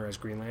Kyle Rayner as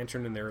Green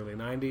Lantern in the early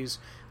 90s,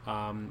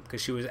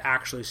 because she was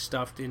actually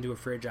stuffed into a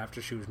fridge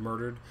after she was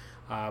murdered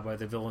by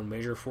the villain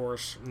Major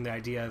Force. And the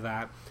idea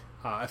that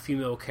a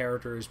female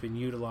character has been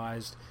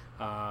utilized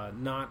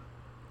not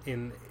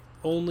in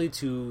only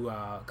to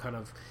kind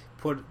of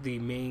put the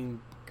main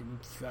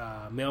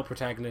male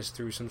protagonist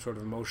through some sort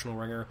of emotional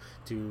ringer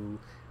to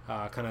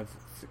kind of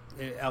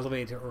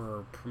elevate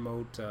or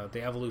promote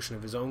the evolution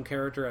of his own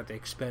character at the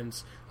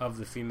expense of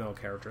the female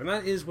character. And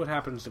that is what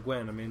happens to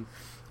Gwen. I mean,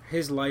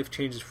 his life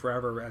changes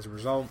forever as a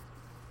result.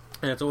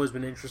 And it's always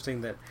been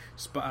interesting that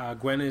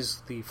Gwen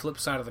is the flip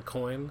side of the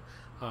coin.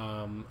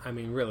 I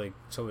mean, really,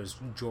 so is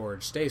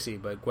George Stacy,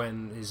 but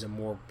Gwen is a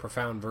more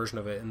profound version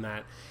of it in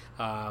that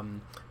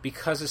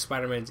because of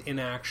Spider-Man's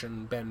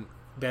inaction,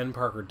 Ben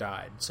Parker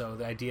died. So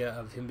the idea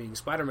of him being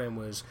Spider-Man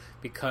was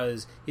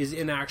because his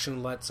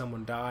inaction let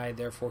someone die,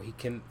 therefore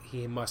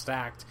he must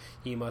act,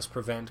 he must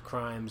prevent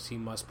crimes, he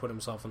must put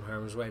himself in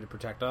harm's way to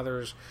protect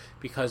others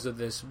because of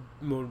this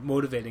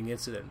motivating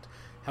incident.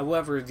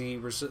 However,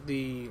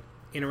 the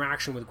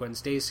interaction with Gwen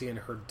Stacy and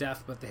her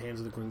death at the hands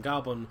of the Green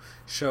Goblin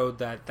showed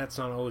that that's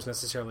not always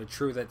necessarily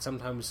true, that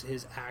sometimes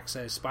his acts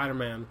as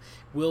Spider-Man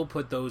will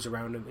put those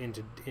around him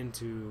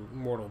into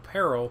mortal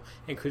peril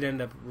and could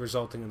end up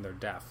resulting in their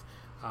death.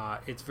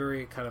 It's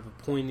very kind of a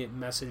poignant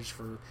message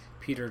for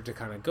Peter to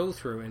kind of go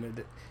through, and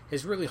it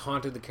has really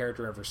haunted the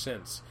character ever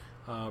since.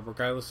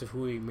 Regardless of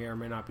who he may or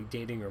may not be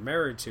dating or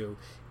married to,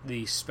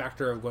 the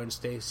specter of Gwen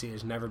Stacy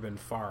has never been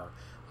far.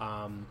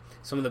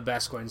 Some of the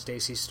best Gwen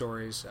Stacy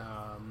stories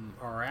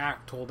are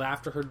told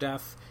after her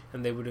death,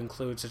 and they would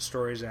include such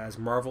stories as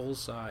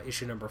Marvel's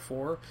issue number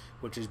 4,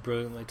 which is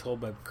brilliantly told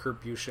by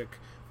Kurt Busiek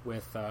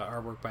with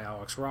artwork by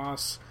Alex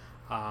Ross,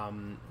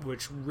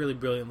 which really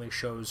brilliantly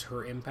shows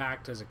her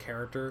impact as a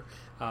character.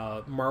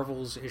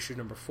 Marvel's issue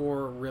number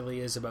 4 really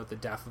is about the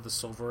death of the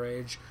Silver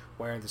Age,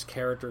 where this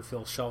character,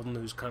 Phil Sheldon,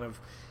 who's kind of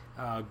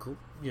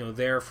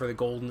there for the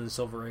golden and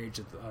silver age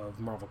of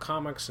Marvel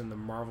Comics and the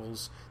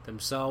Marvels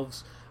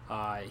themselves.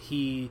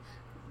 He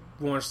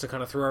wants to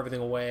kind of throw everything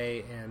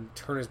away and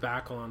turn his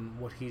back on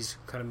what he's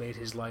kind of made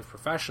his life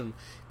profession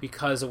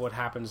because of what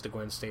happens to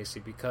Gwen Stacy,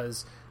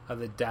 because of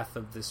the death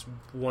of this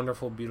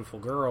wonderful, beautiful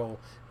girl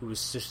who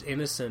was just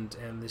innocent,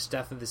 and this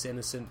death of this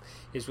innocent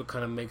is what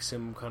kind of makes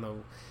him kind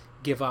of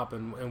give up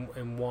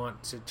and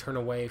want to turn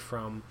away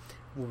from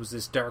what was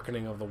this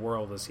darkening of the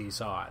world as he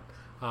saw it.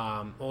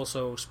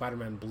 Also,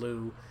 Spider-Man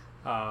Blue,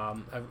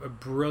 a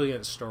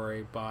brilliant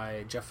story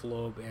by Jeff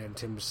Loeb and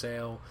Tim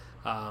Sale.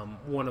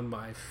 One of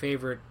my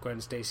favorite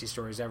Gwen Stacy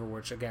stories ever,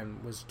 which again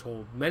was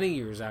told many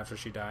years after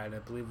she died. I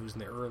believe it was in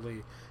the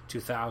early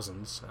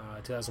 2000s,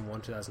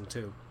 2001,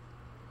 2002.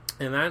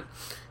 And that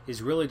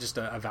is really just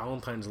a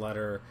Valentine's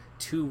letter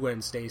to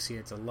Gwen Stacy.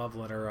 It's a love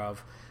letter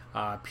of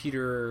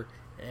Peter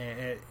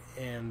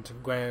and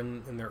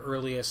Gwen in their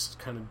earliest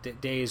kind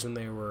of days when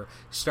they were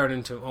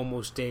starting to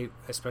almost date,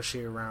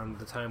 especially around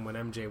the time when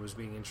MJ was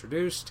being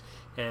introduced,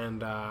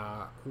 and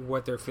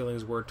what their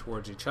feelings were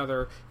towards each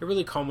other. It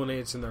really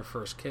culminates in their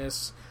first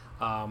kiss.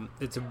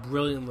 It's a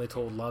brilliantly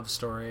told love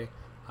story,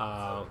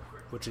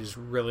 which is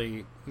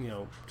really,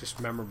 just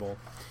memorable.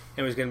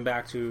 Anyways, getting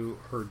back to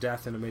her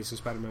death in Amazing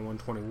Spider-Man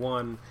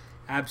 121,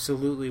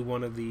 absolutely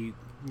one of the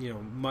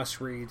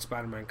must-read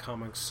Spider-Man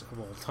comics of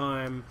all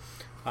time.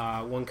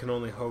 One can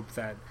only hope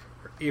that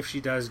if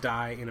she does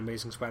die in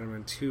Amazing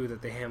Spider-Man 2,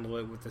 that they handle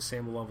it with the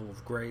same level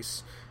of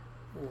grace.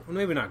 Well,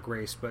 maybe not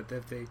grace, but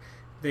that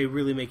they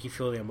really make you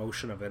feel the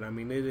emotion of it. I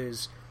mean, it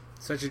is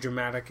such a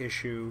dramatic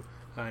issue.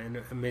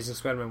 In Amazing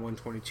Spider-Man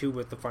 122,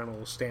 with the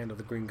final stand of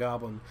the Green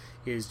Goblin,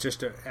 is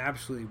just an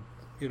absolutely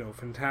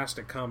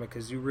fantastic comic,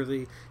 because you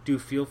really do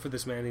feel for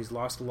this man. He's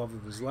lost the love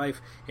of his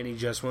life, and he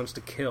just wants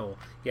to kill.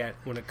 Yet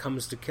when it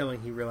comes to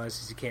killing, he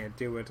realizes he can't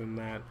do it, and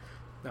that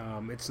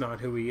it's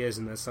not who he is,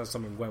 and that's not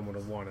something Gwen would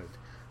have wanted.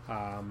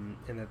 And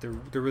that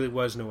there really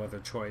was no other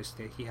choice.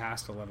 That he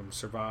has to let him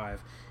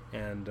survive.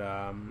 And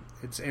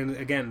and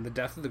again, the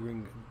death of the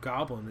Green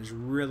Goblin is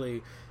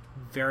really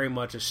very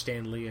much a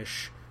Stan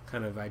Lee-ish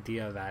kind of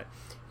idea that,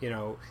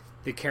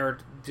 the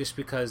character, just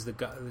because the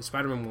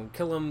Spider-Man won't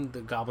kill him,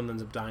 the Goblin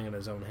ends up dying in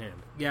his own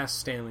hand. Yes,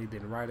 Stan Lee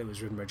didn't write it; it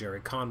was written by Jerry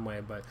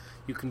Conway, but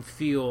you can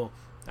feel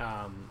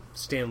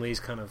Stan Lee's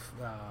kind of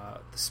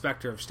the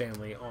specter of Stan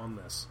Lee on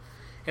this.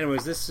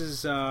 Anyways, this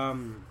is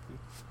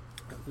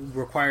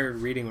required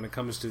reading when it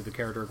comes to the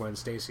character of Gwen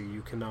Stacy.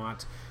 You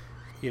cannot,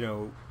 if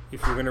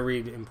you're going to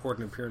read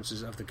important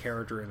appearances of the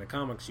character in the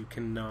comics, you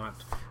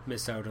cannot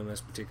miss out on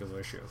this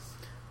particular issue.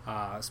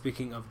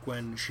 Speaking of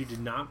Gwen, she did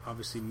not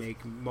obviously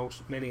make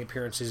many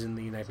appearances in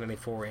the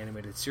 1994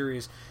 animated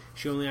series.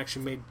 She only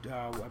actually made,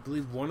 I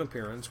believe, one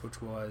appearance, which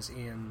was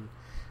in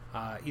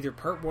either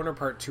Part 1 or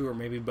Part 2, or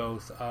maybe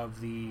both,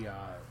 of the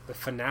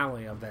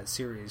finale of that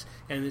series.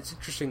 And it's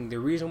interesting, the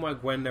reason why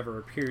Gwen never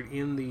appeared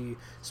in the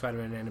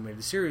Spider-Man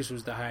animated series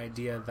was the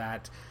idea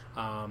that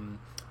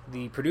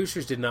the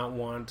producers did not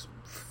want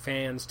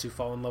fans to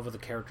fall in love with a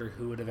character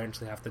who would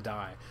eventually have to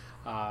die.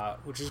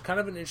 Which is kind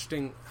of an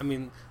interesting...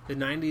 the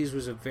 90s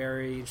was a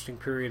very interesting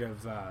period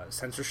of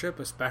censorship,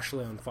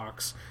 especially on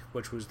Fox,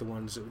 which was the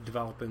ones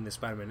developing the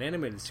Spider-Man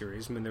animated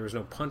series. There was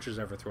no punches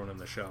ever thrown in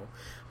the show.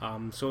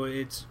 So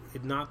it's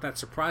not that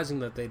surprising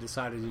that they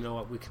decided,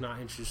 we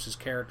cannot introduce this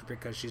character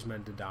because she's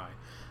meant to die.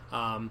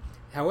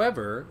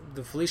 However,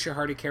 the Felicia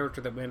Hardy character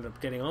that we ended up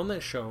getting on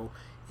that show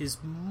is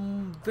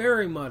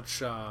very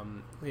much,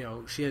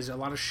 she has a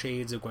lot of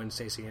shades of Gwen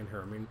Stacy in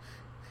her.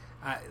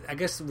 I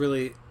guess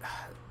really,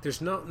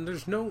 there's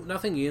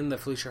nothing in the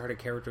Felicia Hardy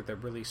character that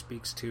really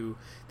speaks to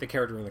the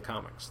character in the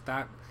comics.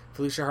 That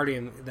Felicia Hardy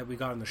that we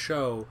got in the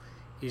show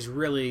is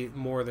really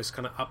more this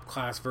kind of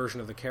upclass version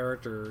of the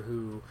character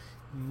who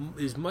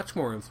is much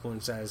more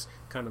influenced as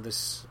kind of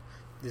this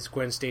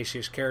Gwen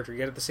Stacy-ish character,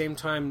 yet at the same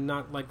time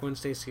not like Gwen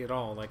Stacy at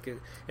all.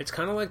 It's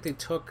kind of like they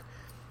took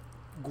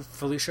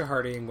Felicia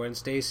Hardy and Gwen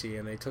Stacy,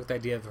 and they took the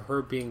idea of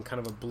her being kind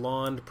of a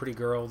blonde, pretty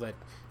girl that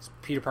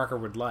Peter Parker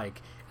would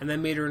like, and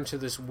then made her into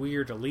this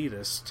weird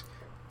elitist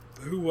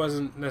who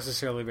wasn't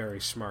necessarily very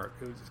smart.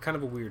 It was kind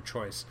of a weird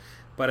choice.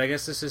 But I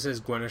guess this is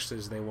as Gwenish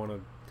as they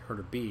wanted her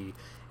to be.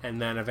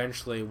 And then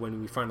eventually,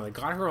 when we finally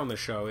got her on the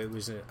show, it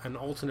was an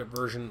alternate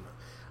version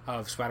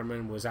of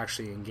Spider-Man was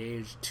actually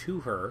engaged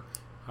to her.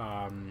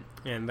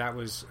 And that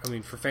was,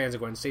 for fans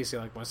of Gwen Stacy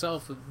like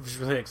myself, it was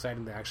really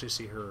exciting to actually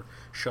see her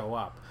show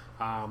up.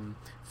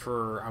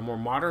 For a more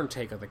modern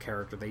take of the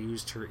character, they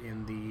used her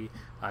in the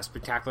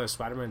Spectacular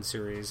Spider-Man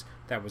series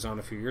that was on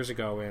a few years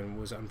ago and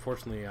was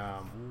unfortunately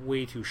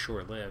way too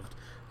short-lived.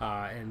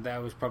 And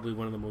that was probably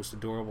one of the most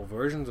adorable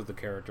versions of the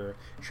character.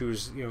 She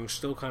was,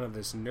 still kind of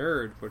this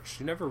nerd, which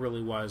she never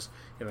really was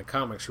in the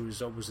comics. She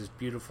was always this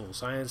beautiful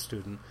science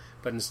student,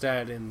 but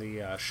instead in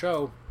the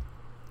show,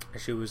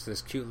 she was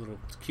this cute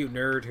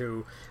nerd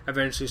who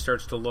eventually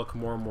starts to look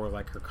more and more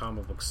like her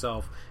comic book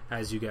self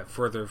as you get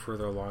further and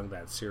further along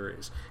that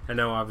series. And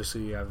now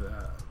obviously you have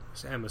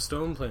Emma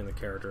Stone playing the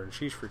character, and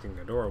she's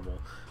freaking adorable,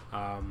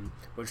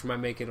 which might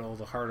make it all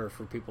the harder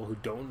for people who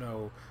don't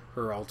know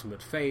her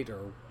ultimate fate,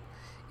 or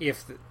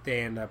if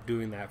they end up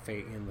doing that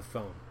fate in the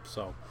film.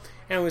 So,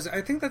 anyways,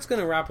 I think that's going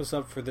to wrap us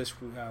up for this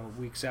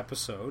week's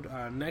episode.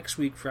 Next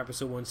week, for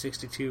episode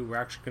 162, we're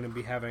actually going to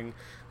be having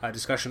a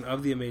discussion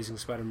of the Amazing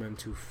Spider-Man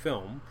 2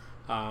 film.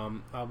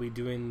 I'll be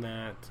doing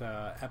that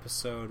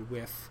episode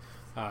with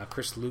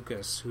Chris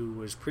Lucas, who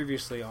was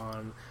previously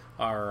on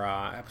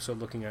our episode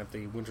looking at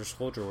the Winter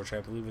Soldier, which I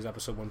believe was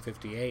episode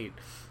 158.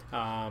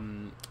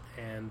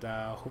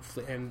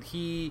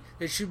 Hopefully,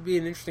 it should be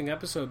an interesting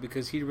episode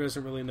because he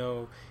doesn't really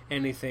know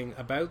anything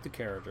about the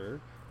character,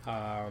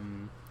 or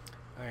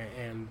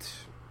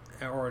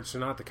it's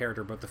not the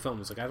character, but the film.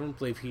 It's I don't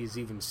believe he's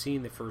even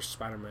seen the first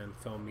Spider-Man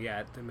film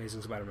yet, The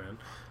Amazing Spider-Man.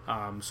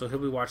 So he'll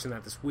be watching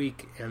that this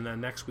week, and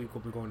then next week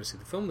we'll be going to see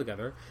the film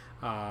together.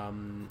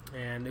 And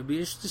it'll be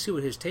interesting to see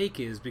what his take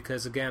is,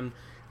 because again,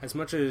 as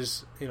much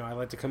as I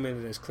like to come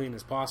in as clean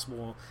as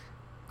possible,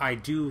 I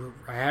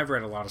have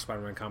read a lot of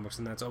Spider-Man comics,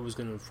 and that's always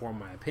going to inform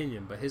my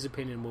opinion, but his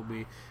opinion will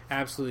be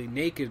absolutely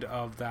naked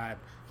of that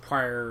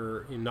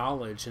prior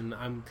knowledge, and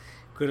I'm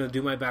going to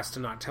do my best to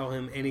not tell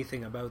him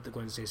anything about the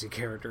Gwen Stacy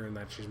character and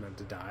that she's meant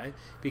to die,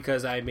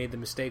 because I made the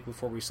mistake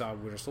before we saw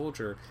Winter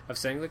Soldier of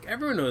saying,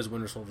 everyone knows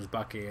Winter Soldier's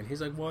Bucky, and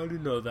he's like, well, I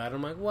didn't know that.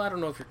 I'm like, well, I don't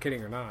know if you're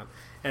kidding or not.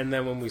 And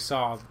then when we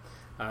saw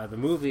the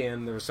movie,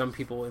 and there were some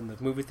people in the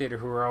movie theater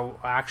who were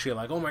actually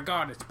like, oh my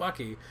god, it's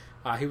Bucky,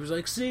 he was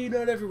like, see,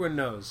 not everyone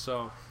knows.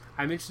 So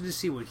I'm interested to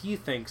see what he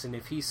thinks and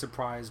if he's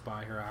surprised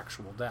by her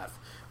actual death.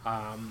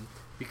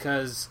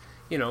 Because,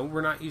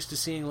 we're not used to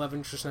seeing love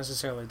interests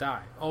necessarily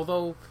die.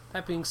 Although,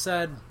 that being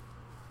said,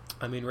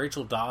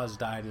 Rachel Dawes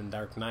died in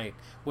Dark Knight,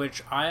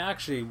 which I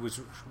actually was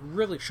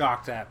really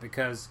shocked at,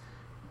 because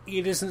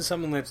it isn't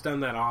something that's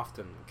done that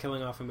often.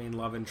 Killing off a main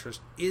love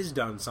interest is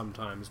done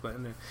sometimes, but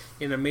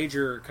in a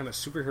major kind of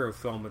superhero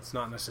film, it's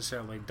not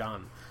necessarily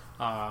done.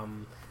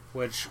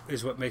 Which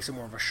is what makes it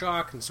more of a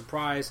shock and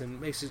surprise, and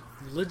makes it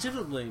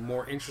legitimately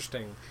more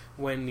interesting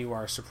when you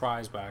are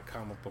surprised by a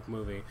comic book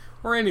movie,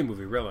 or any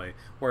movie really,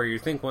 where you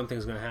think one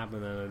thing's going to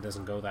happen and it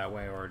doesn't go that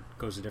way, or it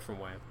goes a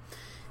different way.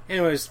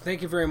 Anyways,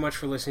 thank you very much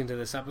for listening to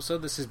this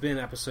episode. This has been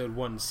episode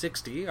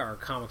 160, our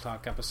Comic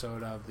Talk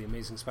episode of the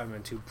Amazing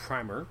Spider-Man 2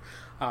 Primer.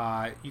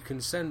 You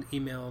can send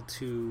email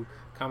to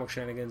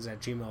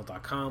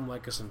comicshenanigans@gmail.com,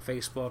 like us on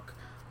Facebook.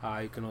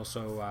 You can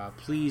also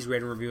please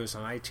rate and review us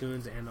on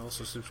iTunes, and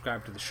also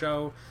subscribe to the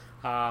show.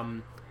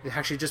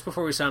 Actually, just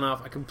before we sign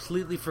off, I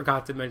completely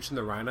forgot to mention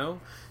the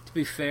Rhino. To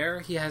be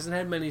fair, he hasn't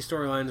had many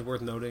storylines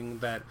worth noting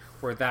that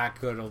were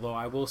that good, although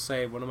I will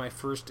say one of my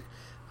first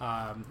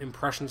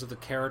impressions of the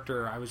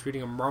character, I was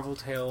reading a Marvel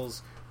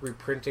Tales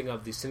reprinting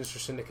of the Sinister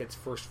Syndicate's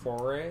first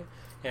foray,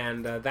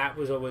 and that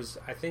was always,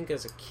 I think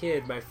as a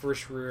kid, my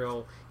first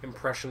real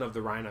impression of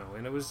the Rhino.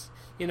 And it was,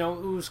 it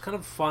was kind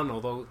of fun,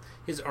 although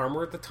his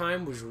armor at the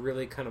time was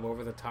really kind of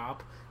over the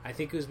top. I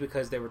think it was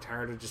because they were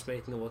tired of just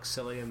making him look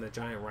silly in the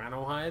giant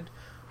rhino hide,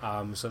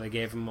 so they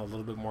gave him a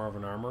little bit more of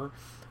an armor.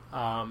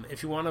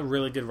 If you want a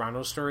really good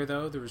Rhino story,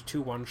 though, there was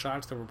 2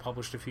 one-shots that were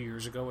published a few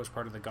years ago as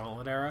part of the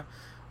Gauntlet era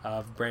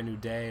of Brand New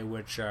Day,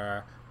 which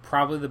are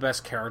probably the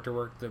best character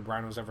work that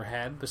Rhino's ever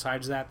had.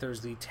 Besides that,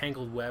 there's the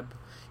Tangled Web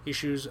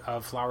issues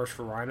of Flowers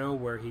for Rhino,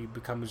 where he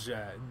becomes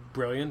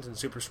brilliant and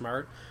super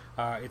smart.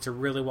 It's a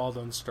really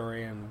well-done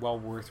story and well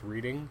worth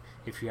reading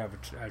if you have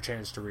a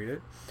chance to read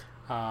it.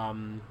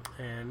 And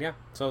yeah,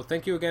 so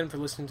thank you again for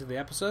listening to the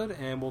episode,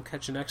 and we'll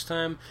catch you next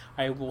time.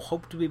 I will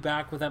hope to be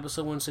back with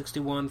episode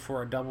 161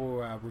 for a double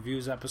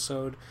reviews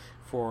episode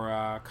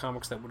for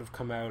comics that would have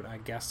come out, I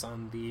guess,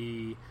 on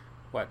the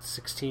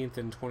 16th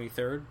and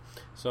 23rd.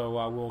 So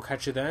we'll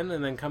catch you then,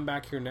 and then come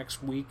back here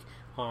next week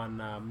on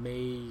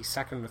May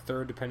 2nd or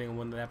 3rd, depending on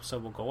when the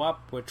episode will go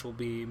up, which will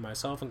be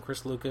myself and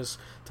Chris Lucas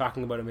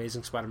talking about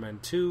Amazing Spider-Man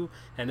 2,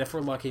 and if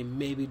we're lucky,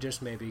 maybe,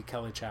 just maybe,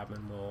 Kelly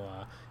Chapman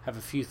will have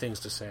a few things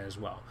to say as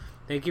well.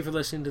 Thank you for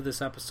listening to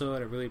this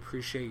episode. I really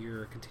appreciate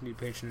your continued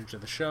patronage of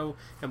the show,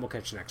 and we'll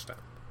catch you next time.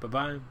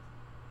 Bye-bye.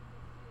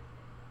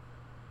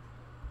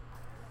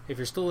 If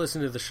you're still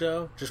listening to the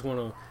show, just want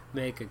to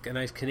make a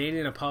nice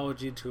Canadian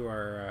apology to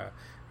our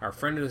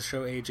friend of the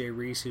show, AJ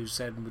Reese, who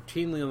said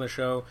routinely on the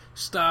show,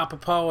 "Stop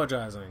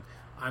apologizing."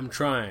 I'm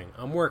trying.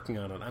 I'm working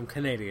on it. I'm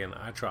Canadian.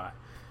 I try.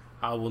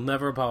 I will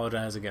never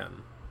apologize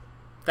again.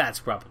 That's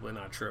probably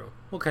not true.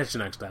 We'll catch you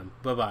next time.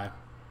 Bye-bye.